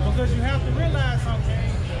 Because you have to realize something.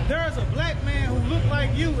 There's a black man who looked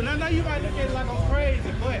like you, and I know you might look at it like I'm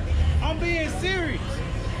crazy, but I'm being serious.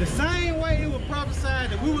 The same way it was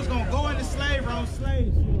prophesied that we was going to go into slavery on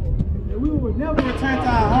slave ships, that we would never return to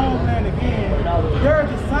our homeland again. There's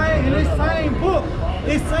the same, in this same book,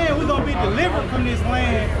 it's saying we're going to be delivered from this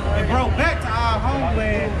land and brought back to our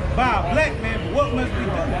homeland by a black man. But what must we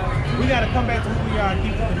do? We got to come back to who we are and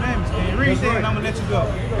keep the commandments. Then read that and I'm going to let you go.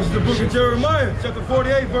 This is the book of Jeremiah, chapter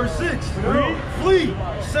 48, verse 6. Read. Flee,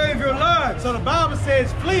 save your lives. So the Bible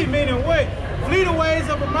says flee, meaning what? Flee the ways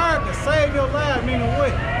of America, save your lives, meaning what?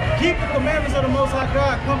 Keep the commandments of the Most High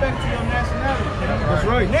God, come back to your nationality, man. That's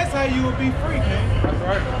right. And that's how you will be free, man. That's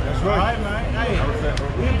right. That's right. All right, man. Hey,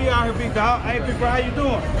 we'll be out here, big dog. Hey, big bro, how you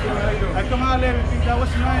doing? Hey, come on, let me, big dog.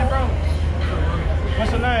 What's your name, bro?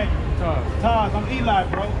 What's your name? Todd. I'm Eli,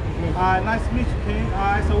 bro. All right, nice to meet you, King. All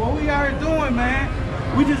right, so what we out here doing, man,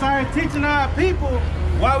 we just out here teaching our people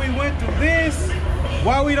why we went through this,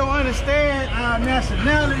 why we don't understand our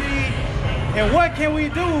nationality, and what can we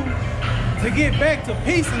do to get back to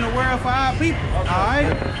peace in the world for our people, all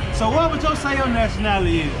right? So what would you say your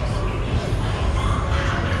nationality is?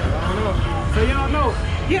 I don't know. So you don't know?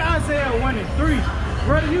 Get Isaiah 1:3.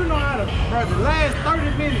 Brother, you know how to, brother, the last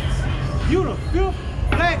 30 minutes, you the fifth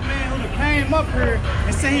black man who came up here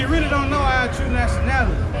and said he really don't know our true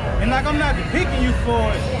nationality. And like, I'm not depicting you for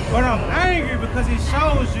it, but I'm angry because it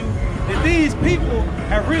shows you that these people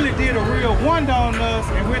have really did a real wonder on us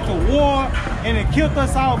and went to war and it killed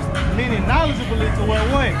us off, meaning knowledgeably to what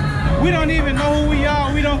way. We don't even know who we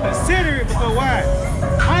are. We don't consider it because why?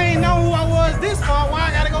 I ain't know who I was this far. Why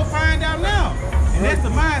I gotta go find out now? And And that's the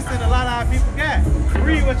mindset a lot of our people got.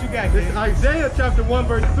 Read what you got, This is Isaiah chapter 1,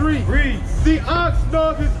 verse 3. Read. The ox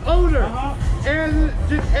knoweth his owner, and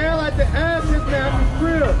just air like the ass his master's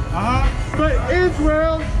crib. But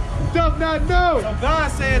Israel doth not know. So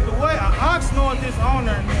God said the way an ox knoweth his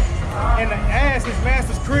owner and the ass his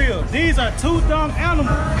master's crib. These are two dumb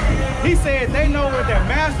animals. He said they know what their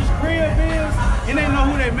master's crib is and they know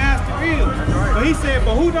who their master is. But he said,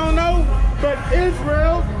 but who don't know? But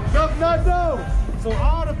Israel doth not know. So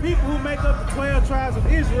all the people who make up the 12 tribes of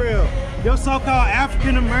Israel, your so-called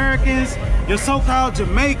African Americans, your so-called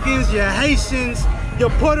Jamaicans, your Haitians,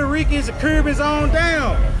 your Puerto Ricans, the Caribbeans on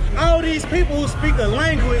down. All these people who speak a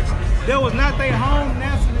language that was not their home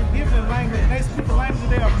nationally given language, they speak the language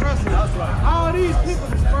they are oppressors. All these people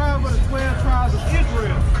describe for the 12 tribes of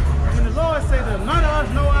Israel. When the Lord said that none of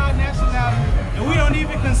us know our nationality and we don't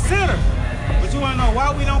even consider. But you want to know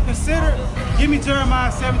why we don't consider? Give me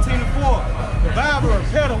Jeremiah 17:4. The Bible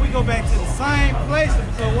repetitive. We go back to the same place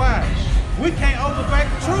because why? We can't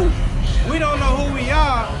overback the truth. We don't know who we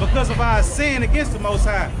are because of our sin against the Most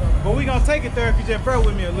High. But we're going to take it there if you just bear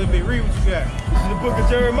with me a little bit. Read what you got. This is the book of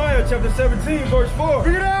Jeremiah, chapter 17, verse 4.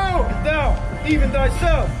 Bring it out! And thou, even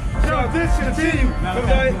thyself, shall discontinue from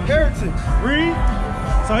thy heritage. Read.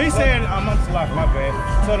 So he said, I'm on the lock, my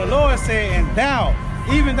bad. So the Lord said, and thou,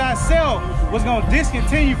 even thyself, was going to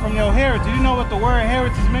discontinue from your heritage. You know what the word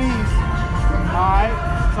heritage means? All right.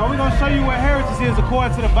 So we're going to show you what heritage is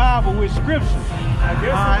according to the Bible with scripture. I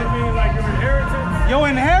guess it would mean like your inheritance. Your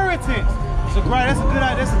inheritance. So great, that's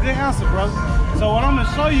a good answer, brother. So what I'm gonna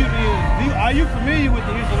show you is, are you familiar with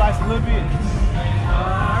the Israelites a little bit?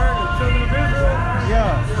 I heard the children of Israel.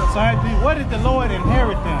 Yeah. So what did the Lord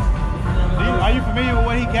inherit them? Are you familiar with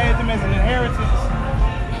what he gave them as an inheritance?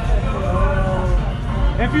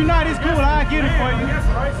 If you're not, it's cool, I'll get it for you.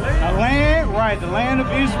 A land, right, the land of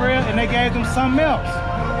Israel, and they gave them something else.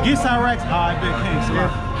 Get Cyrus. I bet King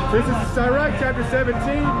Slaughter. This is Sirach chapter 17,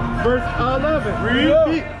 verse 11.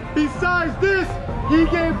 Read. Besides this, he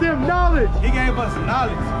gave them knowledge. He gave us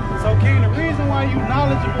knowledge. So King, the reason why you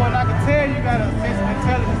knowledgeable, and I can tell you got a sense of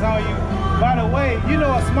intelligence on you. By the way, you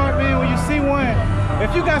know a smart man when you see one,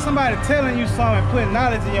 if you got somebody telling you something and putting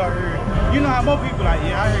knowledge in your ear, you know how most people like,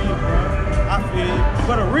 yeah, I hear you, bro. I feel you.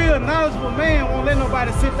 But a real knowledgeable man won't let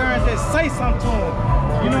nobody sit there and just say something to him.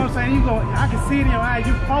 You know what I'm saying? I can see it in your eyes.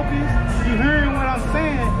 You focus, you hearing what I'm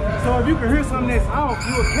saying. So if you can hear something that's off,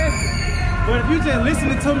 you will catch it. But if you just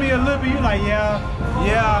listening to me a little bit, you like, yeah,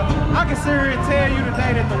 I can sit here and tell you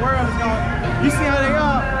today that the world is going, you see how they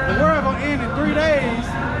are? The world going to end in 3 days.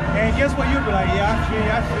 And guess what? You'll be like, yeah,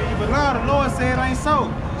 I feel you. But now the Lord said it ain't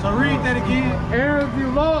so. So read that again. And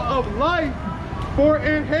the law of life for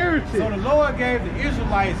inheritance. So the Lord gave the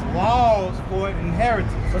Israelites laws for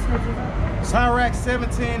inheritance. Sirach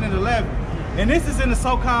 17 and 11. And this is in the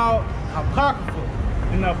so-called Apocrypha.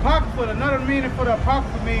 And the Apocrypha, another meaning for the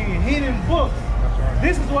Apocrypha means hidden books.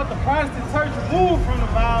 This is what the Protestant church removed from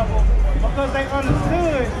the Bible because they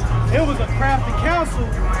understood it was a crafty council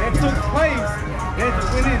that took place that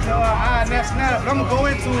went into our nationality. But I'm going to go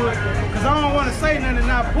into it because I don't want to say nothing and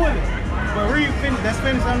not put it. But let's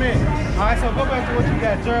finish on that. All right, so go back to what you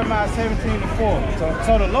got, Jeremiah 17 and 4.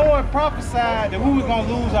 So the Lord prophesied that we was going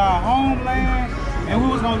to lose our homeland, and we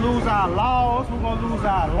was going to lose our laws, we were going to lose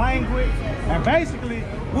our language, and basically,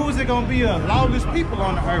 we was going to be a lawless people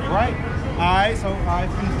on the earth, right? All right,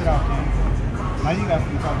 finish it out, man. Now you got to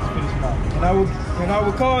finish it out. And I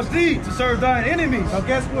will cause thee to serve thine enemies. So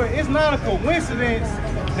guess what? It's not a coincidence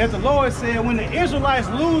that the Lord said when the Israelites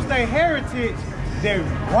lose their heritage, that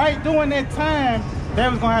right during that time, they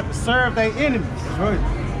was gonna have to serve their enemies. That's right.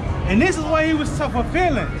 And this is what he was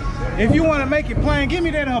fulfilling. If you want to make it plain, give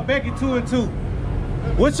me that in Habakkuk 2 and 2.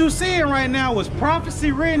 What you're seeing right now was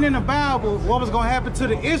prophecy written in the Bible, what was gonna happen to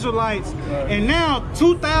the Israelites. And now,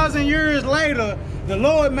 2,000 years later, the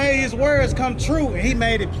Lord made his words come true, and he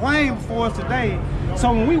made it plain for us today.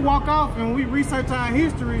 So when we walk off and we research our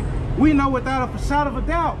history, we know without a shadow of a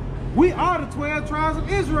doubt, we are the 12 tribes of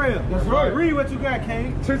Israel. That's right. Read what you got,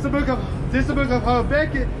 King. This is the book of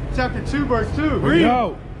Habakkuk, chapter 2, verse 2.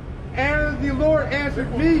 Read. And the Lord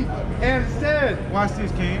answered me and said, watch this,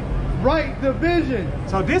 King. Write the vision.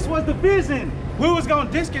 So this was the vision. We was going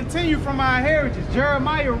to discontinue from our heritage.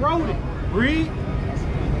 Jeremiah wrote it. Read.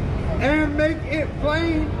 And make it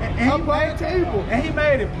plain upon table. And he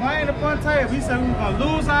made it plain upon table. He said we were going to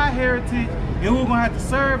lose our heritage and we were going to have to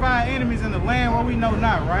serve our enemies in the land where we know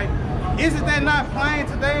not, right? Isn't that not plain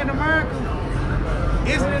today in America?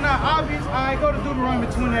 Isn't it not obvious? All right, go to Deuteronomy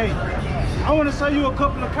 28. I want to show you a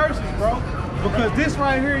couple of curses, bro. Because this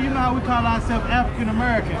right here, you know how we call ourselves African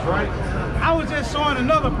Americans, right? I was just showing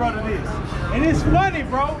another brother this. And it's funny,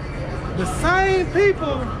 bro. The same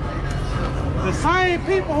people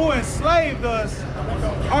who enslaved us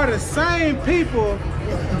are the same people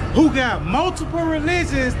who got multiple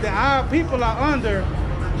religions that our people are under.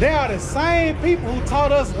 They are the same people who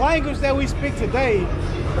taught us language that we speak today.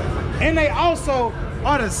 And they also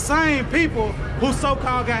are the same people who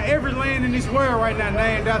so-called got every land in this world right now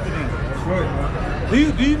named after them. That's right,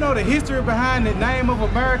 man. Do you know the history behind the name of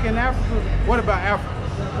America and Africa? What about Africa?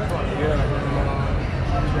 Yeah,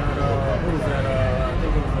 who was that? I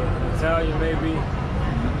think it was an Italian, maybe.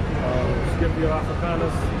 Scipio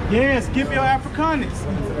Africanus. Yeah, Scipio Africanus. To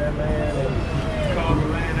that land and called the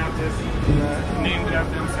land after his, named it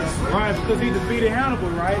after himself. Right, because he defeated Hannibal,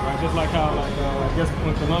 right? Just like how, I guess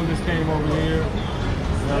when Columbus came over here, you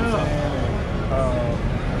know what I'm saying?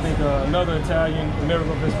 I think another Italian,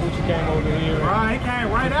 Amerigo Vespucci, came over here. Right, he came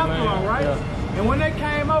right after him, right? Yeah. And when they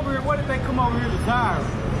came over here, what did they come over here to desire?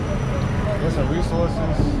 There's some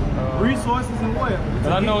resources. Resources and what?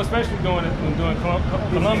 And I know, especially during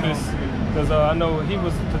Columbus, because I know he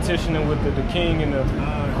was petitioning with the king and the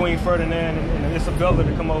Queen Ferdinand and Isabella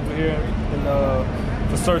to come over here and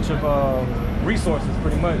for search of resources,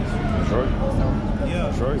 pretty much. That's right. Yeah.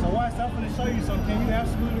 That's right. So watch, I'm going to show you something. You're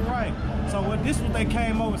absolutely right. So this is what they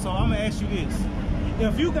came over. So I'm going to ask you this.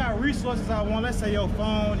 If you got resources I want, let's say your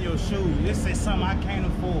phone, your shoes, let's say something I can't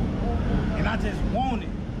afford, and I just want it.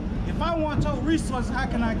 If I want your resources, how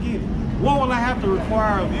can I get it? What will I have to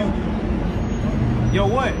require of you? Yo,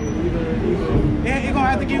 what? Yeah, you're gonna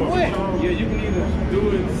have to get what? Yeah, you can either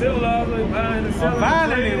do it civilized, buying and selling.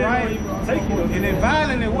 Violent, right? Take it. And then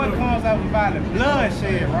violent, what comes out of violent?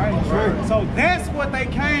 Bloodshed, right? Right. So that's what they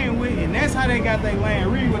came with, and that's how they got their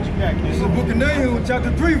land. Read what you got, kid. This is the book of Nahum,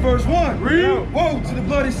 chapter 3, verse 1. Read. Woe to the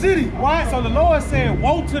bloody city. Right, so the Lord said,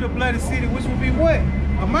 woe to the bloody city, which would be what?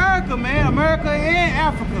 America, man. America and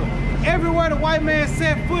Africa. Everywhere the white man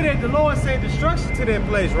set foot at, the Lord said destruction to that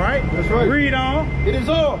place, right? That's right. Read on. It is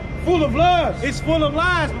all full of lies. It's full of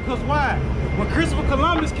lies because why? When Christopher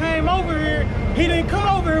Columbus came over here, he didn't come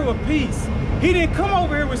over here with peace. He didn't come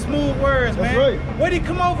over here with smooth words, man. That's right. What did he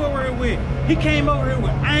come over here with? He came over here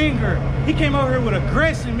with anger. He came over here with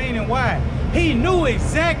aggression, meaning why? He knew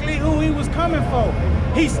exactly who he was coming for.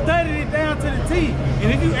 He studied it down to the T.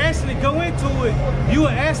 And if you actually go into it, you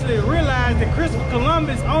will actually realize that Christopher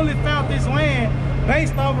Columbus only found this land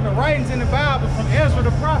based off of the writings in the Bible from Ezra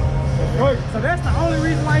the prophet. Right. So that's the only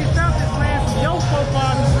reason why he found this land from your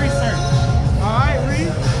forefathers' research. All right,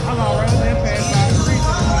 read. Hold on, right? Let him pass by. Read.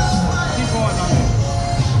 Keep going on that.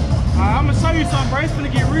 All right, I'm going to show you something, bro. It's going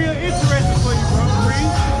to get real interesting for you, bro.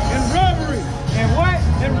 Read. And robbery. And what?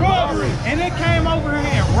 And robbery. And they came over here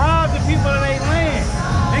and robbed the people of their land.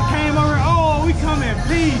 They came over, oh, we come in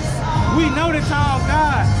peace. We know that y'all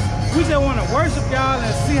God. We just want to worship y'all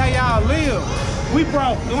and see how y'all live. We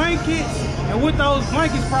brought blankets, and with those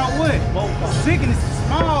blankets brought what? Sickness,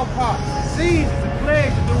 smallpox, diseases, and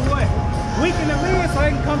plagues to do what? Weaken the men so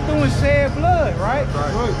they can come through and shed blood, right?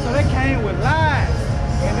 Right. So they came with lies.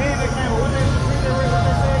 And then they came with what they said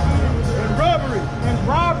again? And robbery. And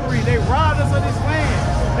robbery. They robbed us of this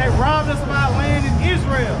land. They robbed us of our land in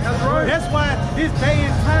Israel. That's right. That's why this day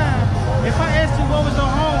and time, if I asked you what was your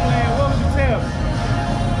homeland, what would you tell me?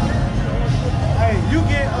 Hey, you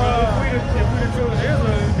get, if we the children of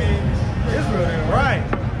Israel, it'd be Israel then, right?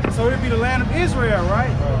 So it'd be the land of Israel,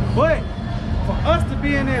 right? But for us to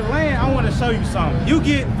be in that land, I want to show you something. You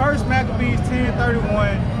get 1 Maccabees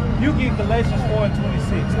 10:31, you get Galatians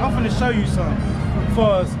 4:26. I'm going to show you something. For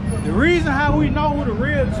us, the reason how we know who the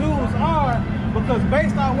real Jews are, because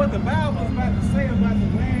based on what the Bible is about to say about the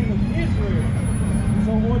land of Israel,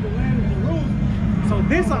 so or the land of Jerusalem. So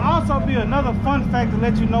this will also be another fun fact to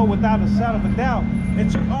let you know without a shadow of a doubt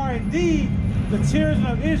that you are indeed the children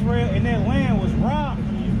of Israel and that land was robbed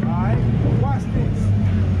from you. Alright? Watch this.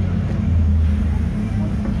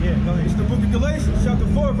 Yeah, go ahead. It's the book of Galatians, chapter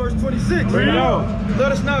 4, verse 26. Read it out.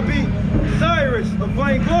 Let us not be desirous of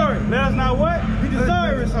vainglory. Let us not what? Be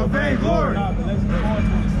desirous of vainglory. No, but let's go on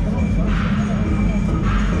 26.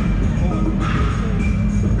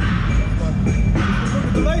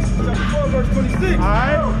 Galatians chapter 4, verse 26.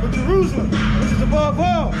 Alright. But Jerusalem, which is above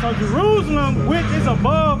all. So Jerusalem, which is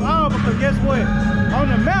above all, because guess what? On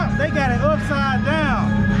the map, they got it upside down.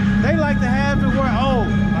 They like to have it where, oh,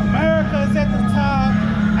 America is at the top,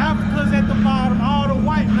 Africa's at the bottom, all the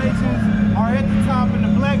white nations are at the top, and the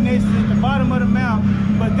black nations at the bottom of the map.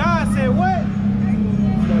 But God said what?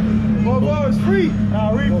 Above all is free.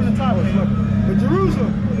 Now read from the top. But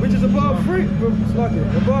Jerusalem, which is above free,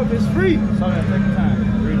 above is free. So that take time.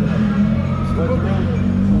 Read it. It's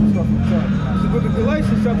the book of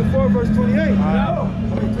Galatians, chapter 4, verse 28.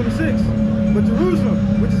 26. but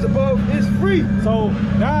Jerusalem, which is above, is free. So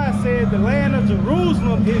God said the land of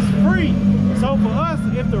Jerusalem is free. So for us,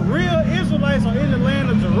 if the real Israelites are in the land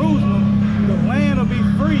of Jerusalem, the land will be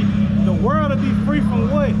free. The world will be free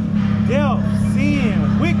from what? Death,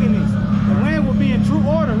 sin, wickedness. The land will be in true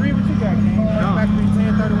order. Read what you got, King. Maccabees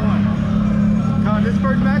 10:31. This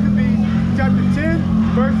First Maccabees chapter 10,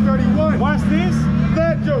 verse 31. Watch this.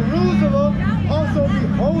 Let Jerusalem also be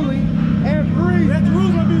holy and free. Let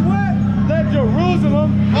Jerusalem be what? Let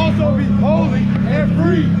Jerusalem also be holy and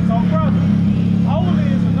free. So, brother, holy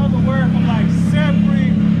is another word for like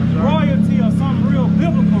separate, royalty, or something real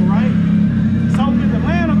biblical, right? So, in the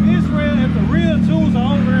land of Israel, if the real Jews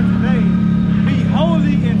are over there today, be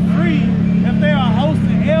holy and free, if they are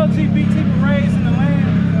hosting LGBT parades in the land,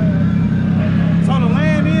 so the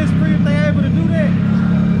land is free if they're able to do that.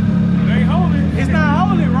 They holy. It's not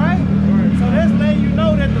holy, right? So that's letting you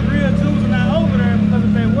know that the real Jews are not over there, because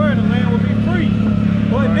if they were, the land would be free.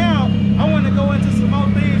 But now, I want to go into some more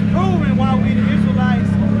things proving why we the Israelites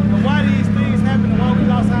and why these things happen and why we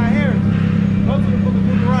lost our heritage. Go to the book of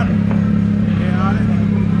Deuteronomy. Yeah, this is the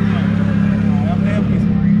book of Deuteronomy. I'm going to help you.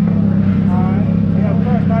 Alright, we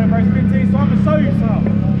have started verse 15, so I'm going to show you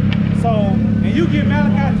something. So, and you get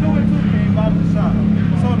Malachi 2 and 2, King, Bible the shop.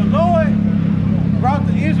 So the Lord brought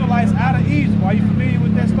the Israelites out of Egypt. Are you familiar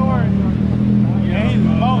with that story? Yeah, he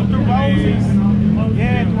through Moses.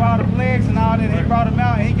 Yeah, through all the plagues and all that, he brought them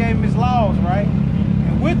out and he gave them his laws, right?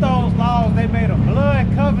 And with those laws, they made a blood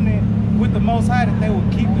covenant with the Most High that they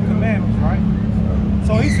would keep the commandments, right?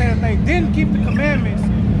 So he said if they didn't keep the commandments,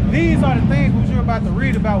 these are the things which you're about to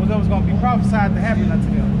read about, what was going to be prophesied to happen unto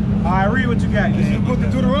them. All right, read what you got. This is the book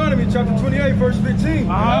of Deuteronomy, chapter 28, verse 15.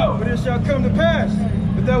 But it shall come to pass,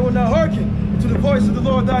 if thou wilt not hearken to the voice of the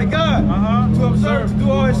Lord thy God, to observe, to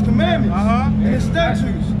do all his commandments and his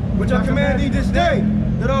statutes, which I command thee this day,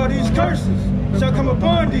 that all these curses shall come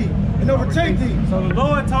upon thee and overtake thee. So the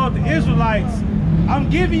Lord told the Israelites, I'm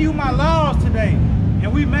giving you my laws today,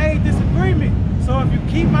 and we made this agreement. So if you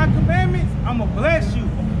keep my commandments, I'm going to bless you.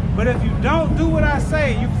 But if you don't do what I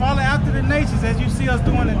say, you follow after the nations as you see us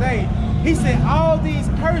doing today, he said all these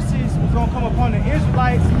curses was going to come upon the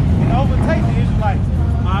Israelites and overtake the Israelites.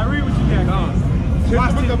 I read what you got going.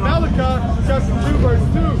 Watch the book of Malachi, chapter 2, verse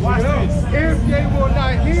 2. Watch this. If they will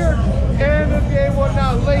not hear, and if they will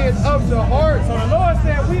not lay it up to heart. So the Lord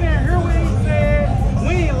said, we didn't hear what he said.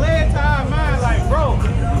 We didn't lay it to our mind like, bro,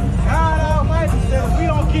 God Almighty said if we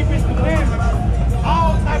don't keep his commandments,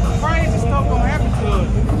 all types of crazy stuff gonna happen to us.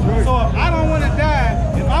 So if I don't want to die,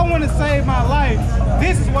 if I want to save my life,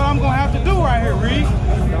 this is what I'm gonna have to do right here, Reed.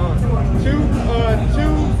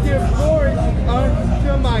 To give glory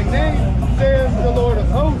unto my name, says the Lord of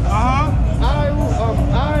hosts. I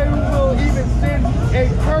will even send a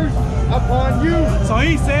curse upon you. So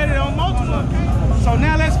he said it on multiple. So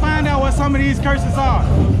now let's find out what some of these curses are.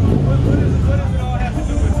 What does it all have to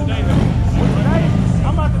do with today? Today,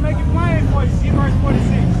 I'm about to make it plain for you. See verse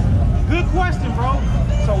 46. Good question, bro.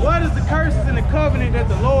 So what is the curses and the covenant that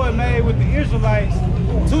the Lord made with the Israelites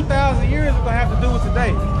 2,000 years ago have to do with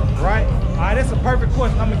today? Right? All right, that's a perfect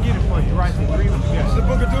question. I'm going to get it for you. Right? So read what you got. This is the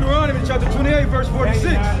book of Deuteronomy, chapter 28, verse 46.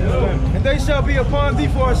 And they shall be upon thee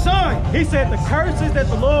for a sign. He said the curses that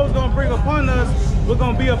the Lord was going to bring upon us were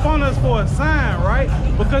going to be upon us for a sign, right?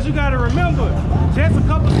 Because you got to remember, just a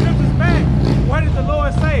couple scriptures back, what did the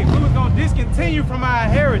Lord say? We were going to discontinue from our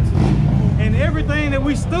heritage. And everything that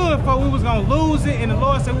we stood for, we was going to lose it. And the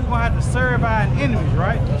Lord said we were going to have to serve our enemies,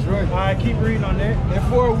 right? That's right. All right, keep reading on that. And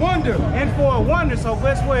for a wonder. And for a wonder. So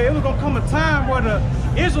guess what? It was going to come a time where the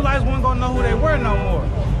Israelites weren't going to know who they were no more.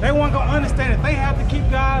 They weren't going to understand that they have to keep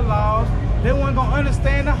God's laws. They weren't going to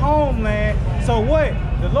understand the homeland. So what?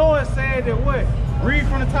 The Lord said that what? Read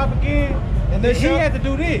from the top again. And he had to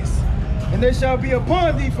do this. And they shall be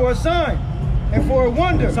upon thee for a sign and for a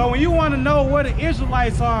wonder. So when you want to know where the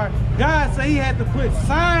Israelites are, God said he had to put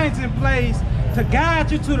signs in place to guide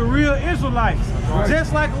you to the real Israelites. Right.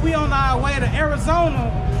 Just like we on our way to Arizona,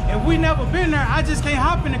 if we never been there, I just can't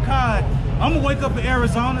hop in the car. I'm gonna wake up in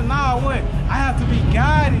Arizona. Now what? I have to be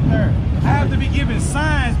guided there. I have to be given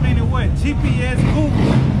signs, meaning what? GPS,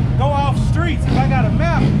 Google, go off streets. If I got a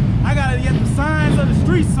map, I gotta get the signs of the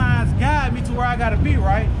street signs guide me to where I gotta be,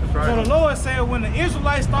 right? Right. So the Lord said when the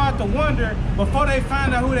Israelites start to wonder before they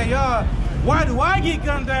find out who they are, why do I get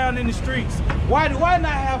gunned down in the streets? Why do I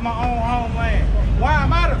not have my own homeland? Why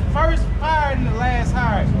am I the first fired and the last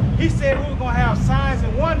hired? He said we were going to have signs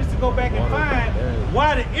and wonders to go back and find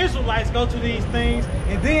why the Israelites go to these things.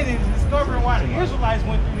 And then in discovering why the Israelites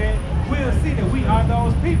went through that, we'll see that we are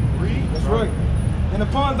those people. Read. That's right. And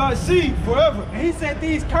upon thy seed forever. And he said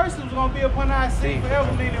these curses were going to be upon our seed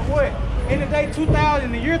forever, meaning what?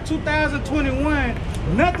 in the year 2021,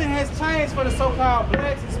 nothing has changed for the so-called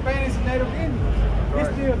blacks, Hispanics, and Native Indians. It's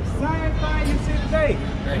still the same thing you see today.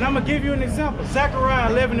 And I'm going to give you an example. Zechariah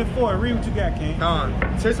 11:4. Read what you got, King.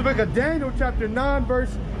 It's the book of Daniel, chapter 9,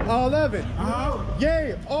 verse 11.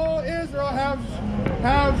 Yea, all Israel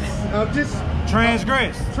have just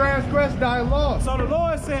transgressed thy law. So the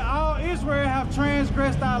Lord said, all Israel have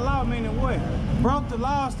transgressed thy law, meaning what? Broke the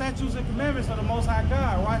law, statutes, and commandments of the Most High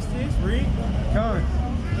God. Watch this, read.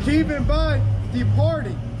 Keeping by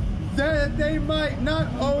departing, that they might not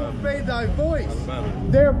obey thy voice.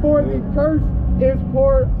 Therefore the curse is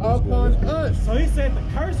poured upon us. So he said the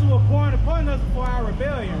curse was poured upon us for our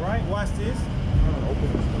rebellion, right? Watch this.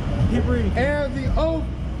 Keep reading. And the oath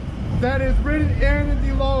that is written in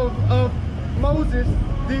the law of Moses,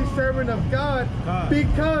 the servant of God,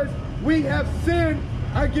 because we have sinned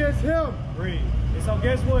against him. Read. And so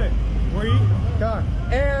guess what? Read.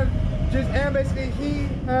 And basically he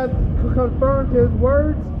has confirmed his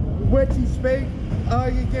words, which he spake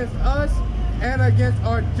against us and against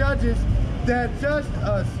our judges that judged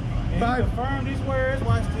us. And he confirmed these words,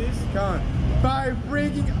 watch this. By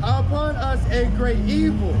bringing upon us a great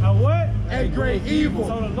evil. A what? A great evil.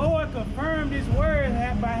 So the Lord confirmed his word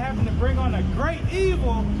by having to bring on a great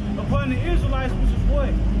evil upon the Israelites, which is what?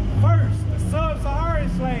 First, the sub-Saharan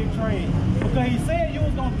slave trade. Because he said you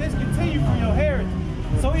was going to discontinue from your heritage.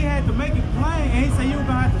 So he had to make it plain, and he said you were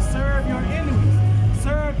going to have to serve your enemies.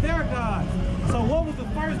 Serve their gods. So what was the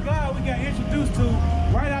first god we got introduced to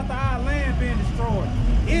right after our land being destroyed?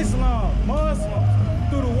 Islam, Muslims,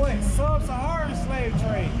 through the what? Sub-Saharan slave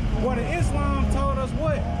trade. Where the Islam told us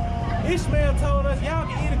what? Ishmael told us y'all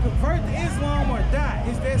can either convert to Islam or die.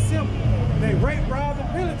 It's that simple. They rape, rob, and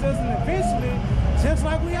pillage us, and eventually, just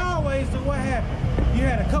like we always do, what happened? You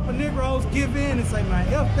had a couple Negroes give in and say, man,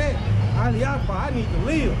 F that. Ali Akbar, I need to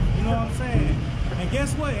live. You know what I'm saying? And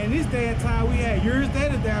guess what? In this day and time, we had years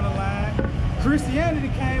later down the line, Christianity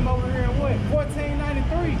came over here in what?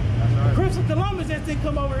 1493. Christopher Columbus just didn't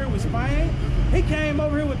come over here with Spain. He came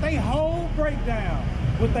over here with their whole breakdown,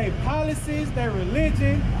 with their policies, their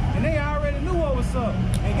religion, and they already knew what was up.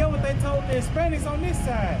 And get what they told the Hispanics on this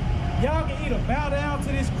side. Y'all can either bow down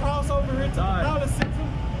to this cross over here to the dollar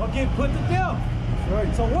system or get put to death.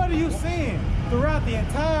 So what are you seeing? Throughout the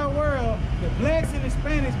entire world, the blacks and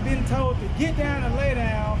Hispanics been told to get down and lay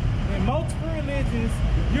down. In multiple religions,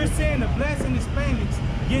 you're seeing the blacks and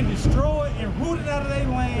Hispanics getting destroyed and rooted out of their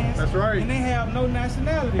lands. That's right. And they have no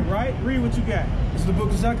nationality, right? Read what you got. It's the book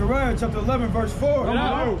of Zechariah, chapter 11, verse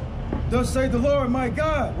 4. Thus say the Lord, my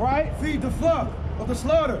God, right? Feed the flock of the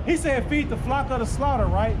slaughter. He said feed the flock of the slaughter,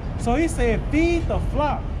 right? So he said feed the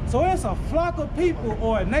flock. So it's a flock of people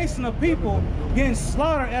or a nation of people getting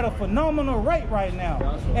slaughtered at a phenomenal rate right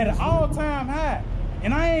now, at an all-time high.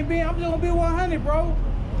 And I'm just gonna be 100, bro.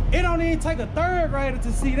 It don't even take a third grader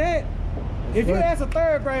to see that. If you ask a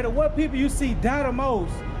third grader what people you see die the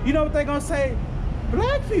most, you know what they're gonna say?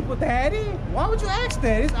 Black people, Daddy. Why would you ask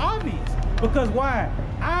that? It's obvious. Because why?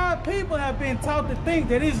 Our people have been taught to think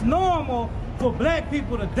that it's normal for black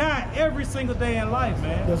people to die every single day in life,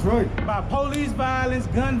 man. That's right. By police violence,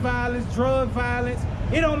 gun violence, drug violence.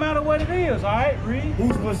 It don't matter what it is, all right? Read.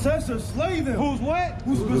 Whose possessors slay them. Whose what?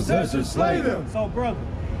 Whose possessors slay them. So, brother,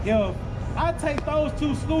 if I take those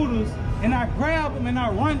two scooters and I grab them and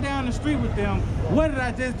I run down the street with them, what did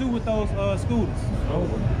I just do with those scooters?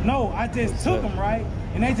 No, I just took them, right?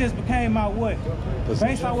 And they just became my what? Possession.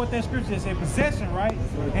 Based on what that scripture said, possession, right?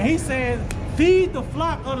 And he said, feed the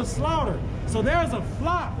flock of the slaughter. So there's a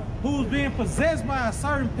flock who's being possessed by a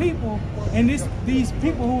certain people, and these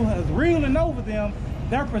people who are ruling over them,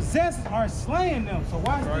 their possessors are slaying them. So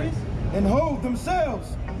watch this. And hold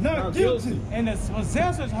themselves not guilty. And the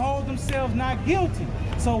possessors hold themselves not guilty.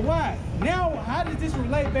 So why? Now, how does this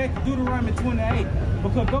relate back to Deuteronomy 28?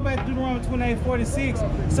 Because go back to Deuteronomy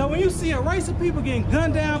 28:46. So when you see a race of people getting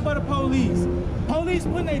gunned down by the police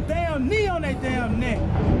putting their damn knee on their damn neck.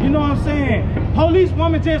 You know what I'm saying? Police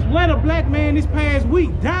woman just let a black man this past week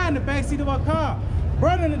die in the backseat of her car.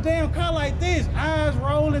 Brother in the damn car like this, eyes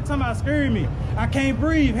rolling, talking about scaring me. I can't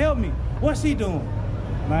breathe, help me. What's she doing?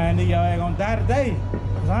 Man, y'all ain't gonna die today.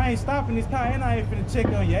 Cause I ain't stopping this car and I ain't finna check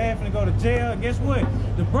on you. I ain't finna go to jail. And guess what?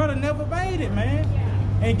 The brother never made it, man.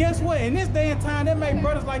 And guess what? In this day and time, that make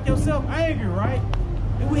brothers like yourself angry, right?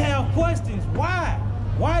 And we have questions. Why?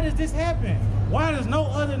 Why does this happen? Why does no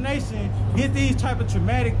other nation get these type of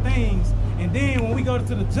traumatic things? And then when we go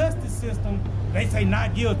to the justice system, they say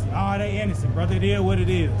not guilty. Oh, they innocent, brother. It is what it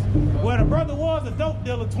is. Well, the brother was a dope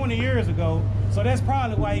dealer 20 years ago, so that's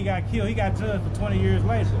probably why he got killed. He got judged for 20 years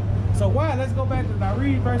later. So why? Let's go back to, now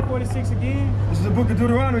read verse 46 again. This is the book of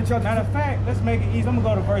Deuteronomy, chapter. Matter of fact, let's make it easy. I'm gonna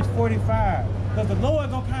go to verse 45. Because the Lord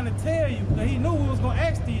gonna kind of tell you, because he knew we was gonna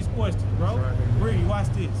ask these questions, bro. Read, watch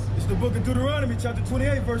this. It's the book of Deuteronomy, chapter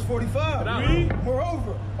 28, verse 45. Read.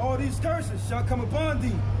 Moreover, all these curses shall come upon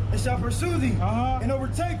thee, and shall pursue thee, and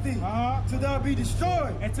overtake thee, till thou be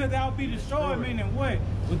destroyed. Until thou be destroyed, meaning what?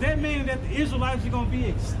 Would that mean that the Israelites are gonna be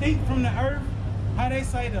extinct from the earth? How they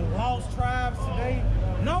say the lost tribes today?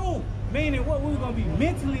 No. Meaning what? We were going to be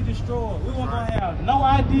mentally destroyed. We weren't going to have no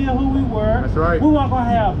idea who we were. That's right. We weren't going to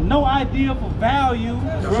have no idea for value.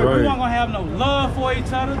 That's We right. weren't going to have no love for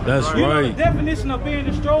each other. That's You know the right. definition of being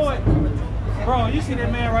destroyed? Bro, you see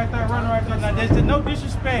that man right there running right there. Now, there's no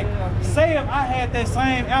disrespect. Say if I had that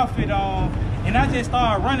same outfit on and I just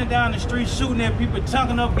started running down the street shooting at people,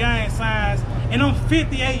 chunking up gang signs, and I'm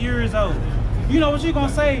 58 years old. You know what you gonna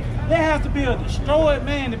say? There has to be a destroyed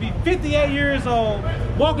man to be 58 years old,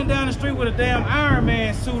 walking down the street with a damn Iron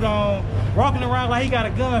Man suit on, walking around like he got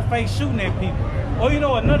a gun face shooting at people. Or you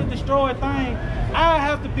know, another destroyed thing, I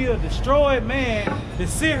have to be a destroyed man to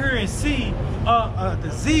sit here and see a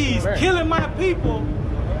disease killing my people,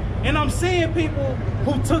 and I'm seeing people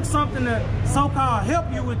who took something to so-called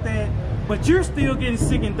help you with that, but you're still getting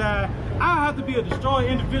sick and die. I have to be a destroyed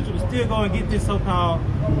individual to still go and get this so-called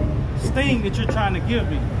sting that you're trying to give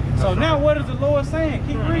me. So now what is the Lord saying?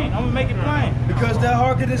 Keep reading. I'm going to make it plain. Because thou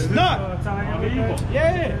hearkenest not.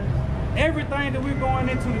 Yeah. Everything that we're going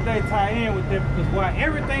into today tie in with that, because why?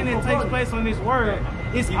 Everything that takes place on this world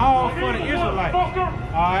is all for the Israelites.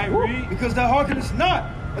 All right, read. Because thou hearkenest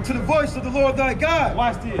not unto the voice of the Lord thy God.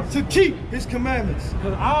 Watch this. To keep his commandments.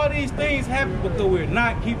 Because all these things happen because we're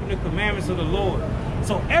not keeping the commandments of the Lord.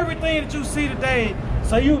 So everything that you see today,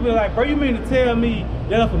 so you'll be like, bro, you mean to tell me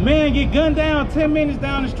that if a man get gunned down 10 minutes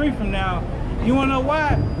down the street from now, you wanna know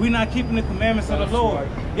why? We're not keeping the commandments of the Lord.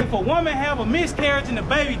 If a woman have a miscarriage and the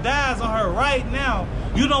baby dies on her right now,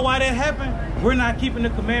 you know why that happened? We're not keeping the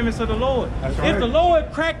commandments of the Lord. If the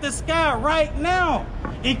Lord cracked the sky right now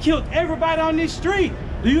and killed everybody on this street,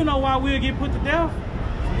 do you know why we'll get put to death?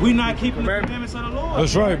 We're not keeping the commandments of the Lord.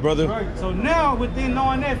 That's right, brother. So now, within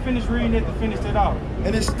knowing that, finish reading it to finish it off.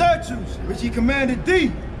 And his statutes which he commanded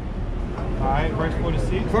thee. All right, verse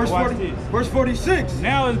 46. Verse 46.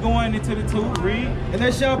 Now it's going into the 2. Read. And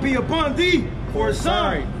they shall be upon thee for a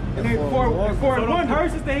sign. And then for a wonder. The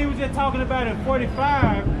curses that he was just talking about in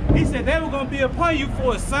 45, he said they were going to be upon you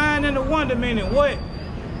for a sign and a wonder, meaning what?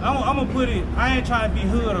 I'm going to put it, I ain't trying to be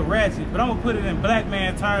hood or ratchet, but I'm going to put it in black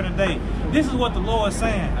man term today. This is what the Lord's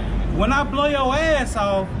saying. When I blow your ass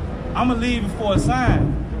off, I'm going to leave it for a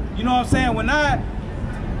sign. You know what I'm saying? When I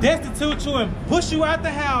destitute you and push you out the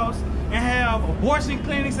house and have abortion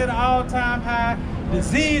clinics at an all-time high,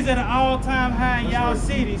 disease at an all-time high in y'all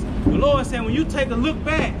cities, the Lord said, when you take a look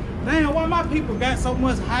back, damn, why my people got so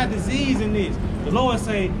much high disease in this? The Lord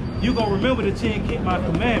say, you gonna remember that you ain't keep my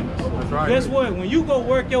commandments. That's right. Guess what? When you go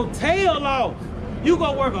work your tail off, you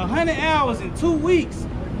go work 100 hours in 2 weeks,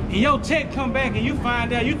 and your check come back and you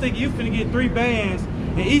find out, you think you finna get 3 bands,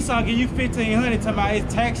 and Esau give you 1,500 talking about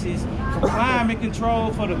his taxes for climate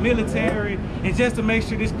control for the military, and just to make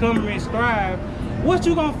sure this government strive. What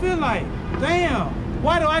you gonna feel like? Damn,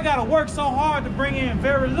 why do I gotta work so hard to bring in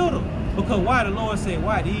very little? Because why? The Lord said,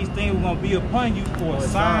 why? These things were going to be upon you for a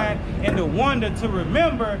sign and a wonder to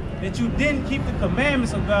remember that you didn't keep the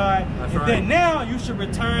commandments of God. That's and that now you should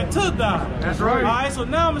return to God. That's right. All right, so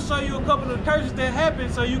now I'm going to show you a couple of the curses that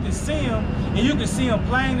happened so you can see them, and you can see them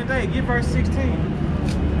plain today. Get verse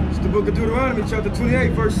 16. It's the book of Deuteronomy, chapter 28,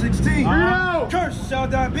 verse 16. Cursed shall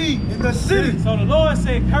thou be in the city. So the Lord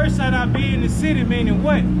said, cursed shall thou be in the city, meaning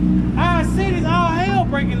what? Our cities, all hell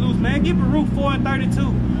breaking loose, man. Get Baruch 4 and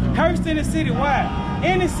 32. Cursed in the city. Why?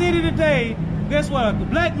 In the city today, guess what? The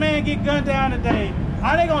black man get gunned down today.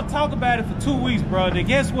 How they gonna talk about it for 2 weeks, bro? Then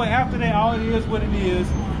guess what? After that, all it is what it is.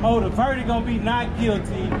 Oh, the verdict gonna be not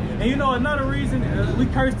guilty. And you know another reason we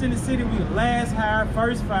cursed in the city, we last hired,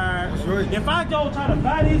 first fired. Right. If I go try to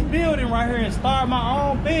buy this building right here and start my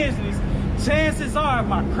own business, chances are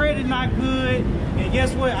my credit not good. And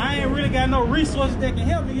guess what? I ain't really got no resources that can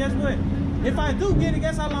help me. Guess what? If I do get it,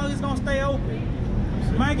 guess how long it's gonna stay open?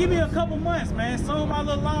 Man, give me a couple months, man. Soon my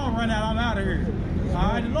little loan run out, I'm out of here.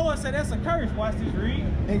 All right, the Lord said that's a curse. Watch this, read.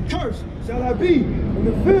 And cursed shall I be in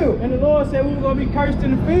the field. And the Lord said we were going to be cursed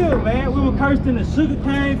in the field, man. We were cursed in the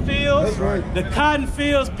sugarcane fields. That's right. The cotton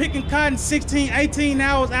fields, picking cotton 16, 18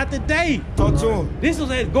 hours out the day. Talk to him. This was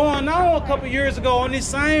going on a couple years ago on this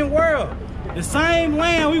same world. The same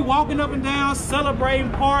land, we walking up and down,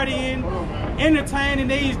 celebrating, partying, entertaining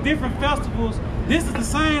these different festivals. This is the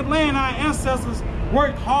same land our ancestors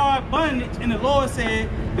worked hard bondage, and the Lord said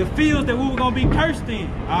the fields that we were going to be cursed in.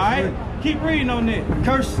 All right? Keep reading on that.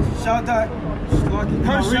 Curse shall thy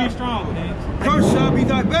Read strong, man. Curse shall be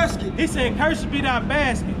thy basket. He said, curse should be thy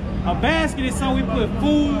basket. A basket is something we put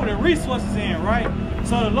food and resources in, right?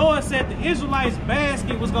 So the Lord said the Israelites'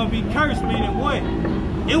 basket was going to be cursed, meaning what?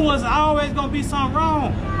 It was always going to be something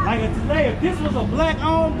wrong. Like today, if this was a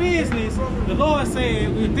black-owned business, the Lord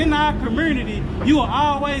said within our community, you will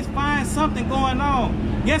always find something going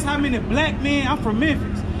on. Guess how many black men, I'm from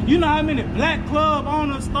Memphis, you know how many black club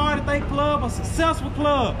owners started their club, a successful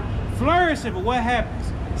club, flourishing, but what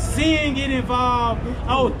happens? Sin get involved.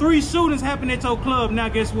 Oh, 3 shootings happen at your club. Now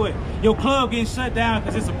guess what? Your club getting shut down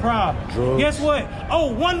because it's a problem. Drugs. Guess what?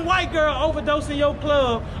 Oh, 1 white girl overdosing your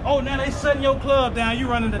club. Oh, now they shutting your club down. You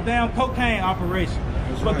running the damn cocaine operation.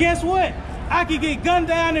 But guess what? I could get gunned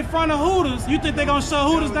down in front of Hooters. You think they gonna shut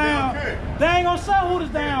Hooters down? They ain't gonna shut Hooters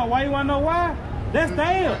down. Why you wanna know why? That's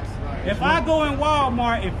theirs. If I go in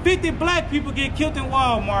Walmart and 50 black people get killed in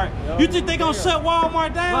Walmart, you think they gonna shut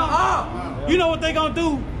Walmart down? You know what they gonna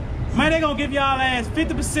do? Man, they gonna give y'all ass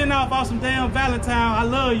 50% off some damn Valentine I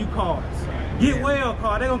love you cards. Get well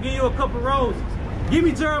card. They gonna give you a couple roses. Give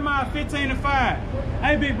me Jeremiah 15:5.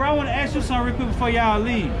 Hey, big bro, I wanna ask you something real quick before y'all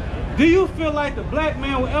leave. Do you feel like the black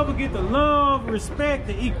man will ever get the love, respect,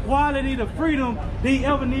 the equality, the freedom that he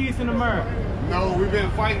ever needs in America? No, we've been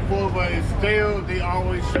fighting for it, but it's still, they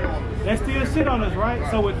always shit on us. They still shit on us, right?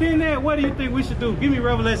 So within that, what do you think we should do? Give me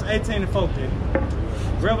Revelation 18:4, kid.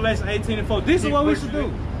 Revelation 18:4. This is what we should do.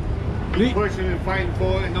 Keep pushing and fighting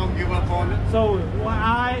for it and don't give up on it. So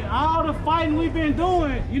all the fighting we've been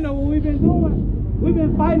doing, you know what we've been doing? We've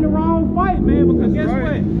been fighting the wrong fight, man, because guess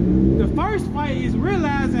what? The first fight is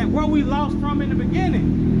realizing where we lost from in the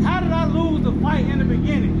beginning. How did I lose the fight in the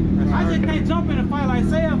beginning? I just can't jump in a fight. Like,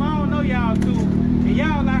 say if I don't know y'all two, and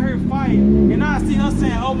y'all out here fighting, and I see her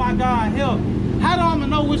saying, oh my God, help. How do I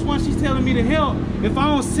know which one she's telling me to help if I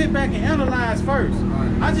don't sit back and analyze first?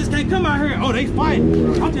 I just can't come out here, oh, they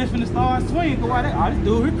fighting. I'm just finna start swinging, because why this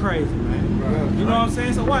dude here crazy, man. You know what I'm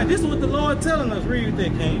saying? So why? This is what the Lord telling us. Read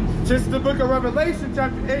that, King. Just the book of Revelation,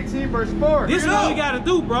 chapter 18, verse 4. This is what we got to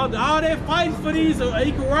do, bro. All that fighting for these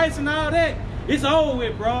equal rights and all that, it's over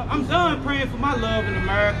with, bro. I'm done praying for my love in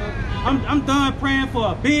America. I'm done praying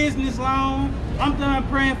for a business loan. I'm done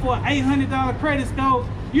praying for an $800 credit score.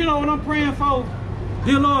 You know what I'm praying for?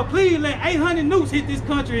 Dear Lord, please let 800 nukes hit this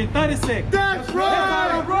country in 30 seconds. That's right!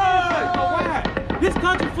 That's right! Why? This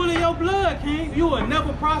country full of your blood, King. You will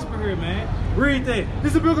never prosper here, man. Read that.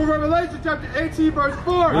 This is the book of Revelation, chapter 18, verse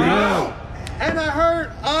 4. Wow. And I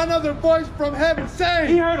heard another voice from heaven saying.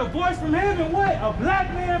 He heard a voice from heaven, what? A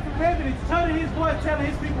black man from heaven is telling his voice, telling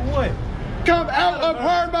his people what? Come out of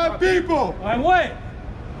her, my people. And what?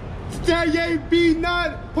 That ye be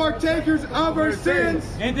not partakers of her sins.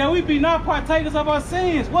 And that we be not partakers of our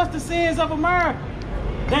sins. What's the sins of America?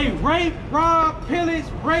 They rape, rob, pillage,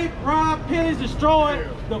 destroy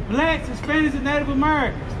the blacks, Hispanics, and Native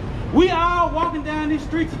Americans. We all walking down these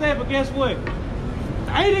streets today, but guess what?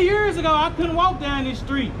 80 years ago, I couldn't walk down this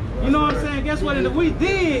street. You know what I'm saying? Guess what? And if we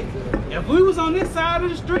did, if we was on this side of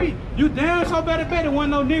the street, you damn sure better bet there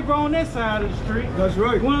wasn't no Negro on that side of the street. That's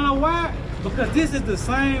right. You wanna know why? Because this is the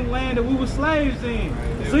same land that we were slaves in.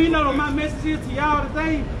 So you know what my message is to y'all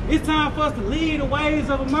today? It's time for us to lead the ways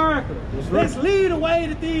of America. Let's lead the way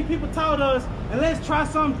that these people taught us, and let's try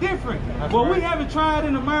something different. What we haven't tried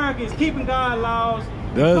in America is keeping God's laws.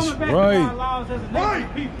 That's coming back to God's laws as a nation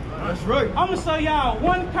of people. That's right. I'm gonna show y'all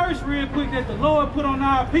one curse real quick that the Lord put on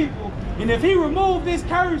our people. And if he removed this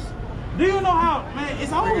curse, do you know how, man,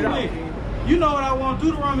 it's over with. You know what I want,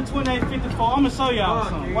 Deuteronomy 28:54. I'm gonna show y'all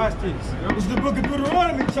something. Watch this. It's the book of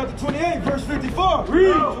Deuteronomy, chapter 28, verse 54.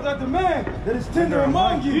 Read. So that the man that is tender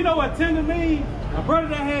among you. You know what tender means? A brother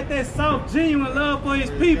that had that soft, genuine love for his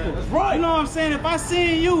people. That's right. You know what I'm saying? If I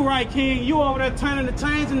see you, right, King, you over there turning the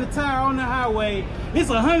chains in the tire on the highway, it's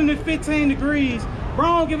 115 degrees. Bro,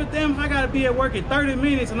 I don't give a damn if I gotta be at work in 30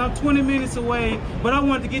 minutes and I'm 20 minutes away, but I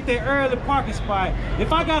wanted to get that early parking spot.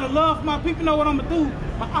 If I got a love for my people, you know what I'm gonna do?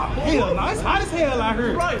 Oh, hell no, it's hot as hell out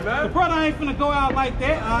here. Right, man. The brother ain't finna go out like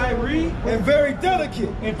that, I read. And very delicate.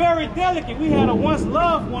 And very delicate. We had to once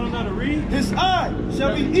love one another, read. His eye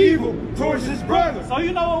shall be evil towards his brother. So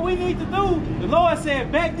you know what we need to do? The Lord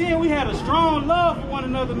said back then we had a strong love for one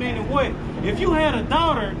another, meaning what? If you had a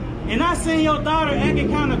daughter, and I seen your daughter acting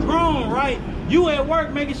kind of grown, right? You at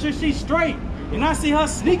work making sure she's straight, and I see her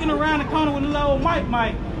sneaking around the corner with a little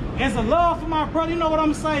Mike. As a love for my brother, you know what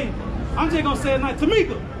I'm saying? I'm just gonna say it like,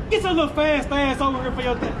 Tamika, get your little fast ass over here for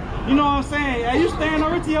your dad. You know what I'm saying? Hey, you stand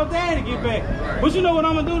over till your daddy get back. But you know what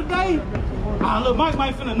I'm gonna do today? Little Mike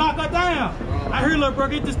might finna knock her down. I hear little bro,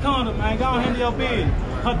 get this condom, man. Go on, handle your business.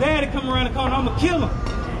 Her daddy come around the corner, I'ma kill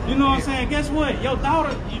him. You know what I'm saying? Guess what? Your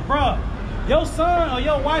daughter, bro, your son or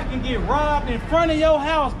your wife can get robbed in front of your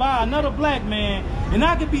house by another black man, and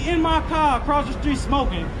I could be in my car across the street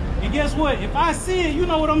smoking. And guess what? If I see it, you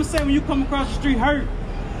know what I'm gonna say when you come across the street hurt.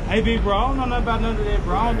 Hey, big bro, I don't know nothing about none of that,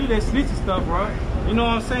 bro. I don't do that snitching stuff, bro. You know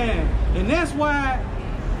what I'm saying? And that's why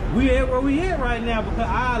we at where we at right now, because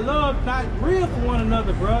our love not real for one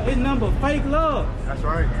another, bro. It's nothing but fake love. That's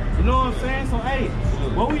right. You know what I'm saying? So, hey,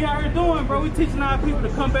 what we out here doing, bro, we teaching our people to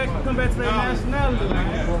come back to their nationality,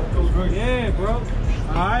 man. Yeah, bro.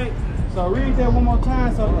 All right. So read that one more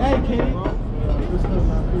time. So, hey, King.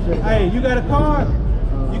 Hey, you got a card?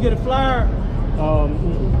 You get a flyer?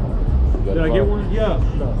 Did I get one? Yeah.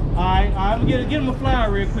 Alright, I'm gonna get him a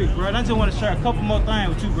flyer real quick, bro. And I just want to share a couple more things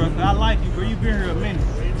with you, bro. Cause I like you, bro. You've been here a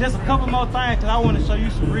minute. Just a couple more things, cause I want to show you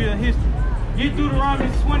some real history. Get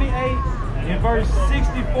Deuteronomy 28 and verse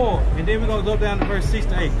 64, and then we're gonna go down to verse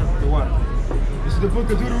 68. The water. This is the book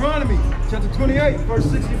of Deuteronomy, chapter 28, verse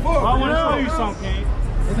 64. I want to show you something, King.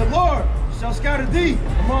 And the Lord shall scatter thee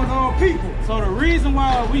among all people. So the reason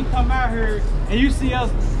why we come out here and you see us,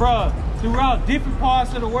 bro, throughout different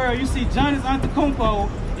parts of the world, you see Giannis Antetokounmpo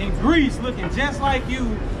in Greece looking just like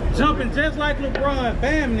you, jumping just like LeBron,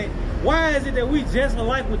 bamming it. Why is it that we just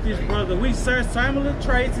alike with this brother? We share similar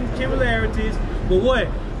traits and similarities, but what?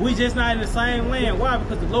 We just not in the same land. Why?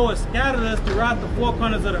 Because the Lord scattered us throughout the four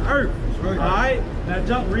corners of the earth. Right. All right? Now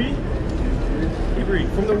jump, read. Read.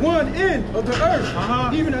 From the one end of the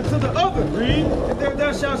earth, even unto the other. Read. And there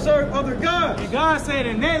thou shalt serve other gods. And God said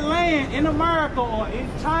in that land, in America or in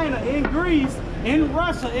China, in Greece, in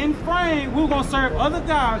Russia, in France, we're going to serve other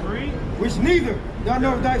gods. Read. Which neither thou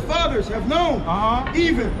nor thy fathers have known,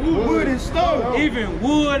 even wood and stone. Even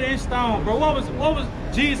wood and stone. Bro, what was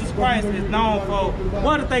Jesus Christ is known for?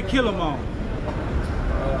 What did they kill him on?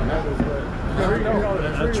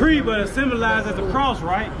 A tree, but it symbolized as a cross,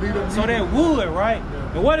 right? So that wood, right?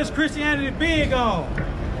 And what is Christianity big on?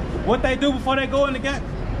 What they do before they go in the gate?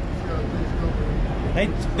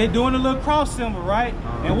 They doing a little cross symbol, right?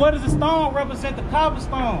 And what does the stone represent? The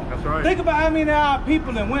cobblestone. That's right. Think about how many of our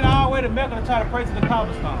people that went all the way to Mecca to try to pray to the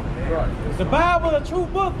cobblestone. Right. The Bible, a true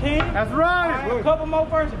book, King. That's right. A couple more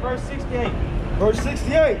verses, verse 68. Verse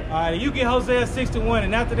 68. All right, you get Hosea 61,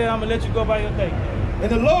 and after that, I'm gonna let you go by your day. And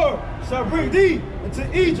the Lord shall bring thee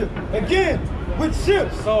into Egypt again with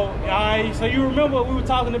ships. So, so you remember we were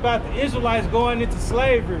talking about the Israelites going into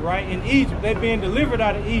slavery, right? In Egypt, they're being delivered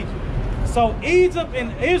out of Egypt. So Egypt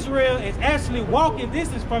and Israel is actually walking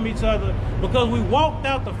distance from each other because we walked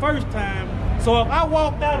out the first time. So if I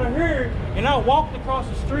walked out of here and I walked across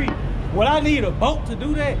the street, would I need a boat to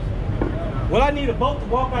do that? Will I need a boat to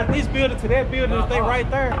walk out this building to that building if they right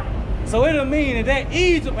there? So it'll mean that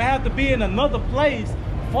Egypt will have to be in another place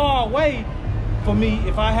far away for me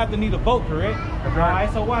if I have to need a boat, correct? All right,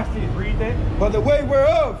 so watch this, read that. But the way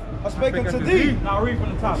whereof I spake unto thee. Now read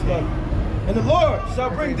from the top. And the Lord shall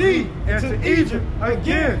bring thee into Egypt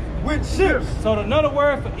again with ships. So another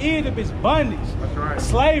word for Egypt is bondage. That's right.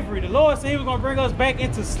 Slavery. The Lord said he was going to bring us back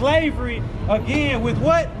into slavery again with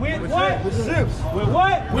what? With what? With ships. With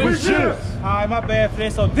what? With ships. All right, my bad for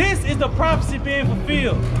that. So this is the prophecy being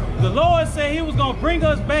fulfilled. The Lord said he was going to bring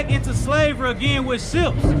us back into slavery again with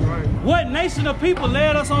ships. Right. What nation of people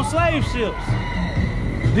led us on slave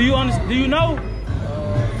ships? Do you understand? Do you know?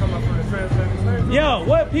 Yeah,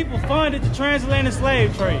 what people funded the transatlantic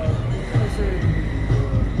slave trade?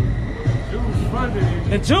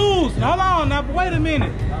 The Jews. Hold on now, but wait a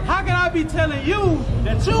minute. How can I be telling you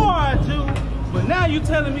that you are a Jew, but now you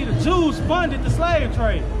telling me the Jews funded the slave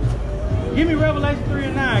trade? Give me Revelation 3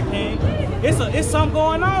 and 9, King. It's something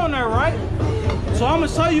going on there, right? So I'm gonna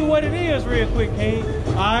show you what it is real quick, King.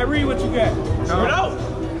 All right, read what you got.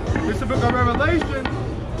 It's the book of Revelation,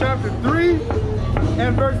 chapter 3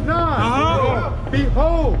 and verse 9.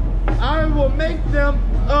 Behold, I will make them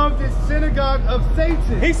of the synagogue of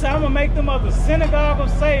Satan. He said, I'm going to make them of the synagogue of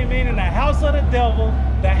Satan, meaning the house of the devil,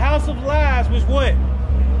 the house of lies, which what?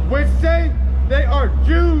 Which say they are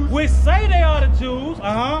Jews. Which say they are the Jews.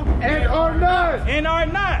 And are not. And are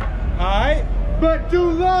not. All right. But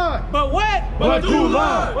do lie. But what? But do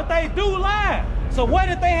lie. But they do lie. So what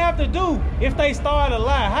did they have to do if they start a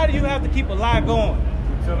lie? How do you have to keep a lie going?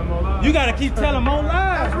 You got to keep telling more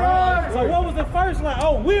lies. That's right. So what was the first lie?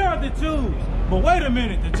 Oh, we are the Jews. But wait a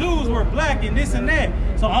minute, the Jews were black and this and that.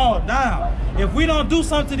 So, oh, damn. If we don't do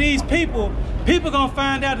something to these people, people going to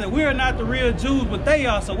find out that we're not the real Jews, but they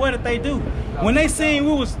are. So what did they do? When they seen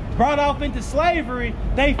we was brought off into slavery,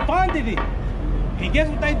 they funded it. And guess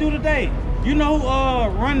what they do today? You know,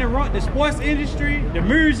 run the sports industry, the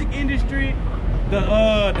music industry,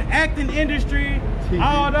 the acting industry,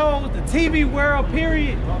 all those, the TV world,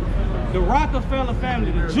 period. The Rockefeller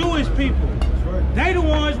family, the Jewish people, they the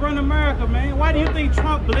ones run America, man. Why do you think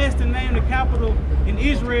Trump blessed and named the capital in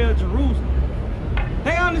Israel, Jerusalem?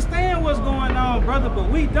 They understand what's going on, brother,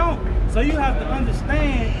 but we don't. So you have to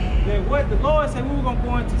understand that what the Lord said, we were going to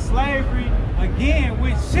go into slavery again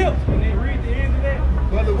with ships. And then read the end of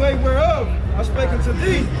that. By the way whereof I spake unto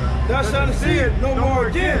thee, thou shalt see it no more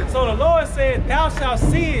again. So the Lord said, thou shalt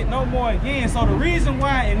see it no more again. So the reason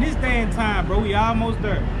why in this day and time, bro, we almost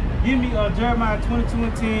there. Give me Jeremiah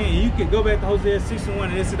 22:10, and you can go back to Hosea 6:1,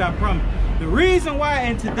 and that's it, I promise. The reason why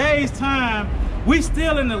in today's time, we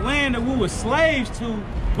still in the land that we were slaves to,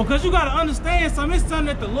 because you got to understand something, it's something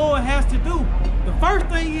that the Lord has to do. The first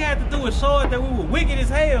thing he had to do is show us that we were wicked as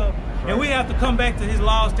hell, and we have to come back to his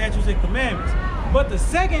laws, statutes, and commandments. But the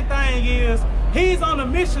second thing is, he's on a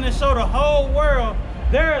mission to show the whole world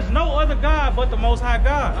there is no other God but the Most High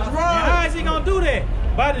God. That's right. And how is he going to do that?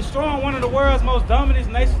 By destroying one of the world's most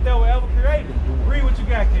dominant nations that were ever created. Read what you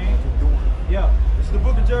got, King. Yeah. This is the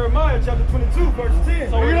book of Jeremiah, chapter 22, verse 10.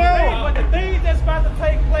 So but the things that's about to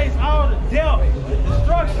take place, all the death, the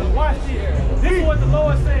destruction, watch this. This is what the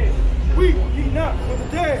Lord said. Weep ye not for the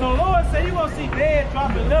dead. So the Lord said you're going to see dead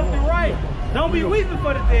dropping left and right. Don't be weeping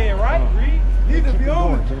for the dead, right? Read. Neither be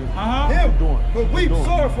on him, but weep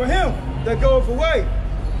sore for him that goeth away.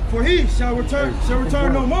 For he shall return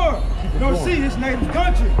no more, nor see his native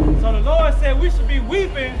country. So the Lord said we should be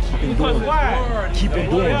weeping because why? Keep it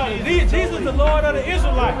going. Jesus is the Lord of the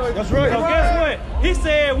Israelites. That's right. So guess what? He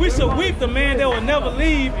said we should weep the man that will never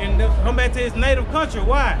leave and come back to his native country.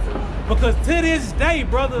 Why? Because to this day,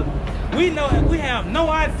 brother, we have no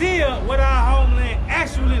idea what our homeland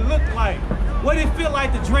actually looked like. What it feel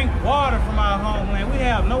like to drink water from our homeland. We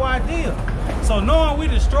have no idea. So knowing we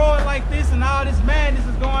destroyed like this and all this madness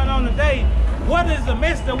is going on today, what is the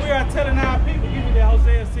message that we are telling our people? Give me that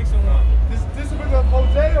Hosea 6:1. This is the book of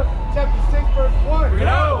Hosea, chapter 6, verse 1.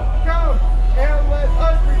 Go. Come and let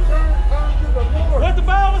us return unto the Lord. What the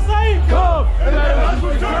Bible say? Come and let us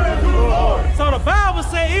return unto the Lord. So the Bible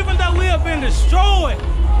says even though we have been destroyed,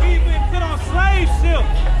 we've been put on slave ships,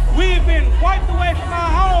 we've been wiped away from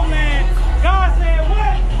our homeland, God said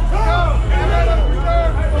what? Come and let us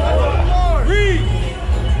return unto the Lord. Read.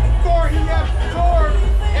 For he hath torn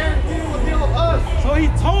and he will heal us. So he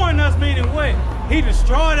torn us, meaning what? He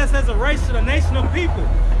destroyed us as a race to the nation of people.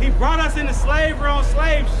 He brought us into slavery on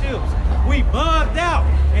slave ships. We bugged out.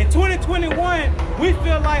 In 2021, we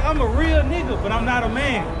feel like I'm a real nigga, but I'm not a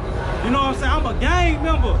man. You know what I'm saying? I'm a gang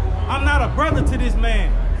member. I'm not a brother to this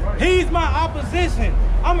man. He's my opposition.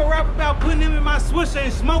 I'm going to rap about putting him in my swisher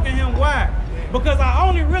and smoking him. Why? Because I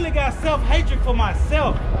only really got self-hatred for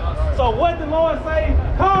myself. So what the Lord say?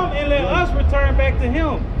 Come and let us return back to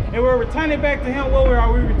him. And we're returning back to him. What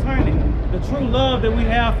are we returning? The true love that we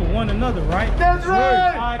have for one another, right? That's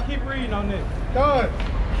right. All right, keep reading on this. God,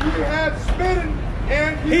 he has smitten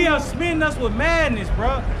and he has smitten us with madness,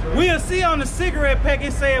 bro. We'll see on the cigarette pack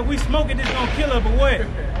it said we smoking this gonna kill us, but what?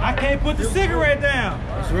 I can't put the cigarette down.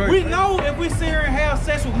 Right. We know if we sit here and have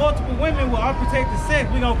sex with multiple women with unprotected sex,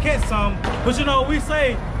 we gonna catch some. But you know, we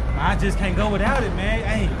say, I just can't go without it, man.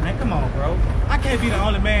 Hey, man, come on, bro. I can't be the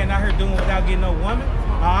only man out here doing without getting no woman.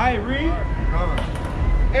 All right, read.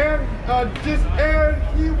 And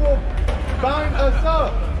he will bind us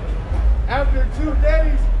up. After 2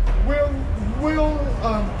 days, will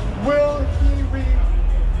he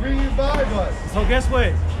revive us? So guess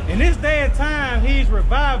what? In this day and time, he's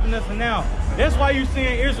reviving us now. That's why you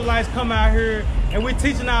seeing Israelites come out here and we're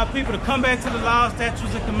teaching our people to come back to the laws,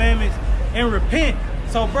 statutes, and commandments and repent.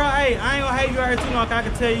 So, bro, hey, I ain't gonna have you out here too long. I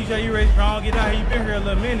can tell you that you ready strong, get out here, you been here a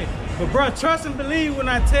little minute. But, bro, trust and believe when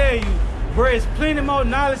I tell you, bro, it's plenty more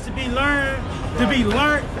knowledge to be learned,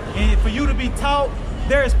 and for you to be taught.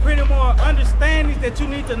 There is plenty more understandings that you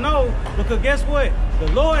need to know, because guess what?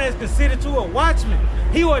 The Lord has considered you a watchman.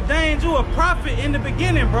 He ordained you a prophet in the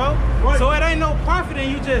beginning, bro. Right. So it ain't no prophet in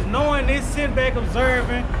you just knowing this, sitting back,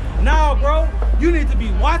 observing. Now, bro, you need to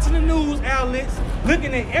be watching the news outlets,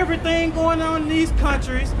 looking at everything going on in these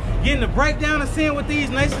countries, getting the breakdown and seeing what these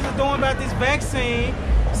nations are doing about this vaccine,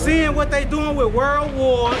 seeing what they doing with world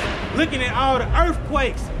wars, looking at all the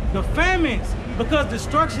earthquakes, the famines, because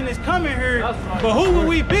destruction is coming here. But who would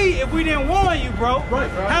we be if we didn't warn you, bro?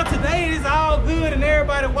 How today it is all good and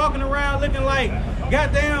everybody walking around looking like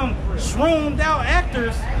goddamn shroomed out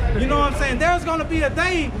actors. You know what I'm saying? There's gonna be a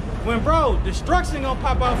day when, bro, destruction gonna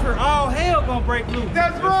pop out here, all hell gonna break loose.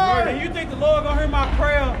 That's right. And you think the Lord gonna hear my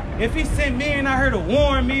prayer if he sent me and I here to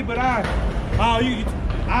warn me, but I'll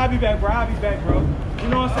be back, bro. I'll be back, bro. You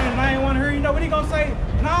know what I'm saying? And I ain't want to hear it. You know what he gonna say?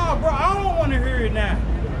 Nah, bro, I don't want to hear it now.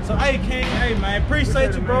 So, hey, King, hey, man,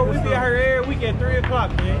 appreciate you, bro. We be out here every week at 3 o'clock,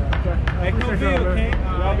 man. Hey, come feel, King.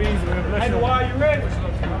 Y'all be easy, man. Hey, why you ready?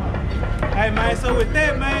 Hey, man, so with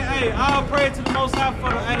that, man, hey, all praise to the Most High for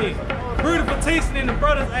the, hey, beautiful teaching and the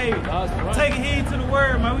brothers, hey, taking heed to the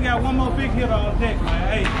word, man. We got one more big hitter on deck,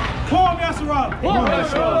 man. Hey, pour me out some rock.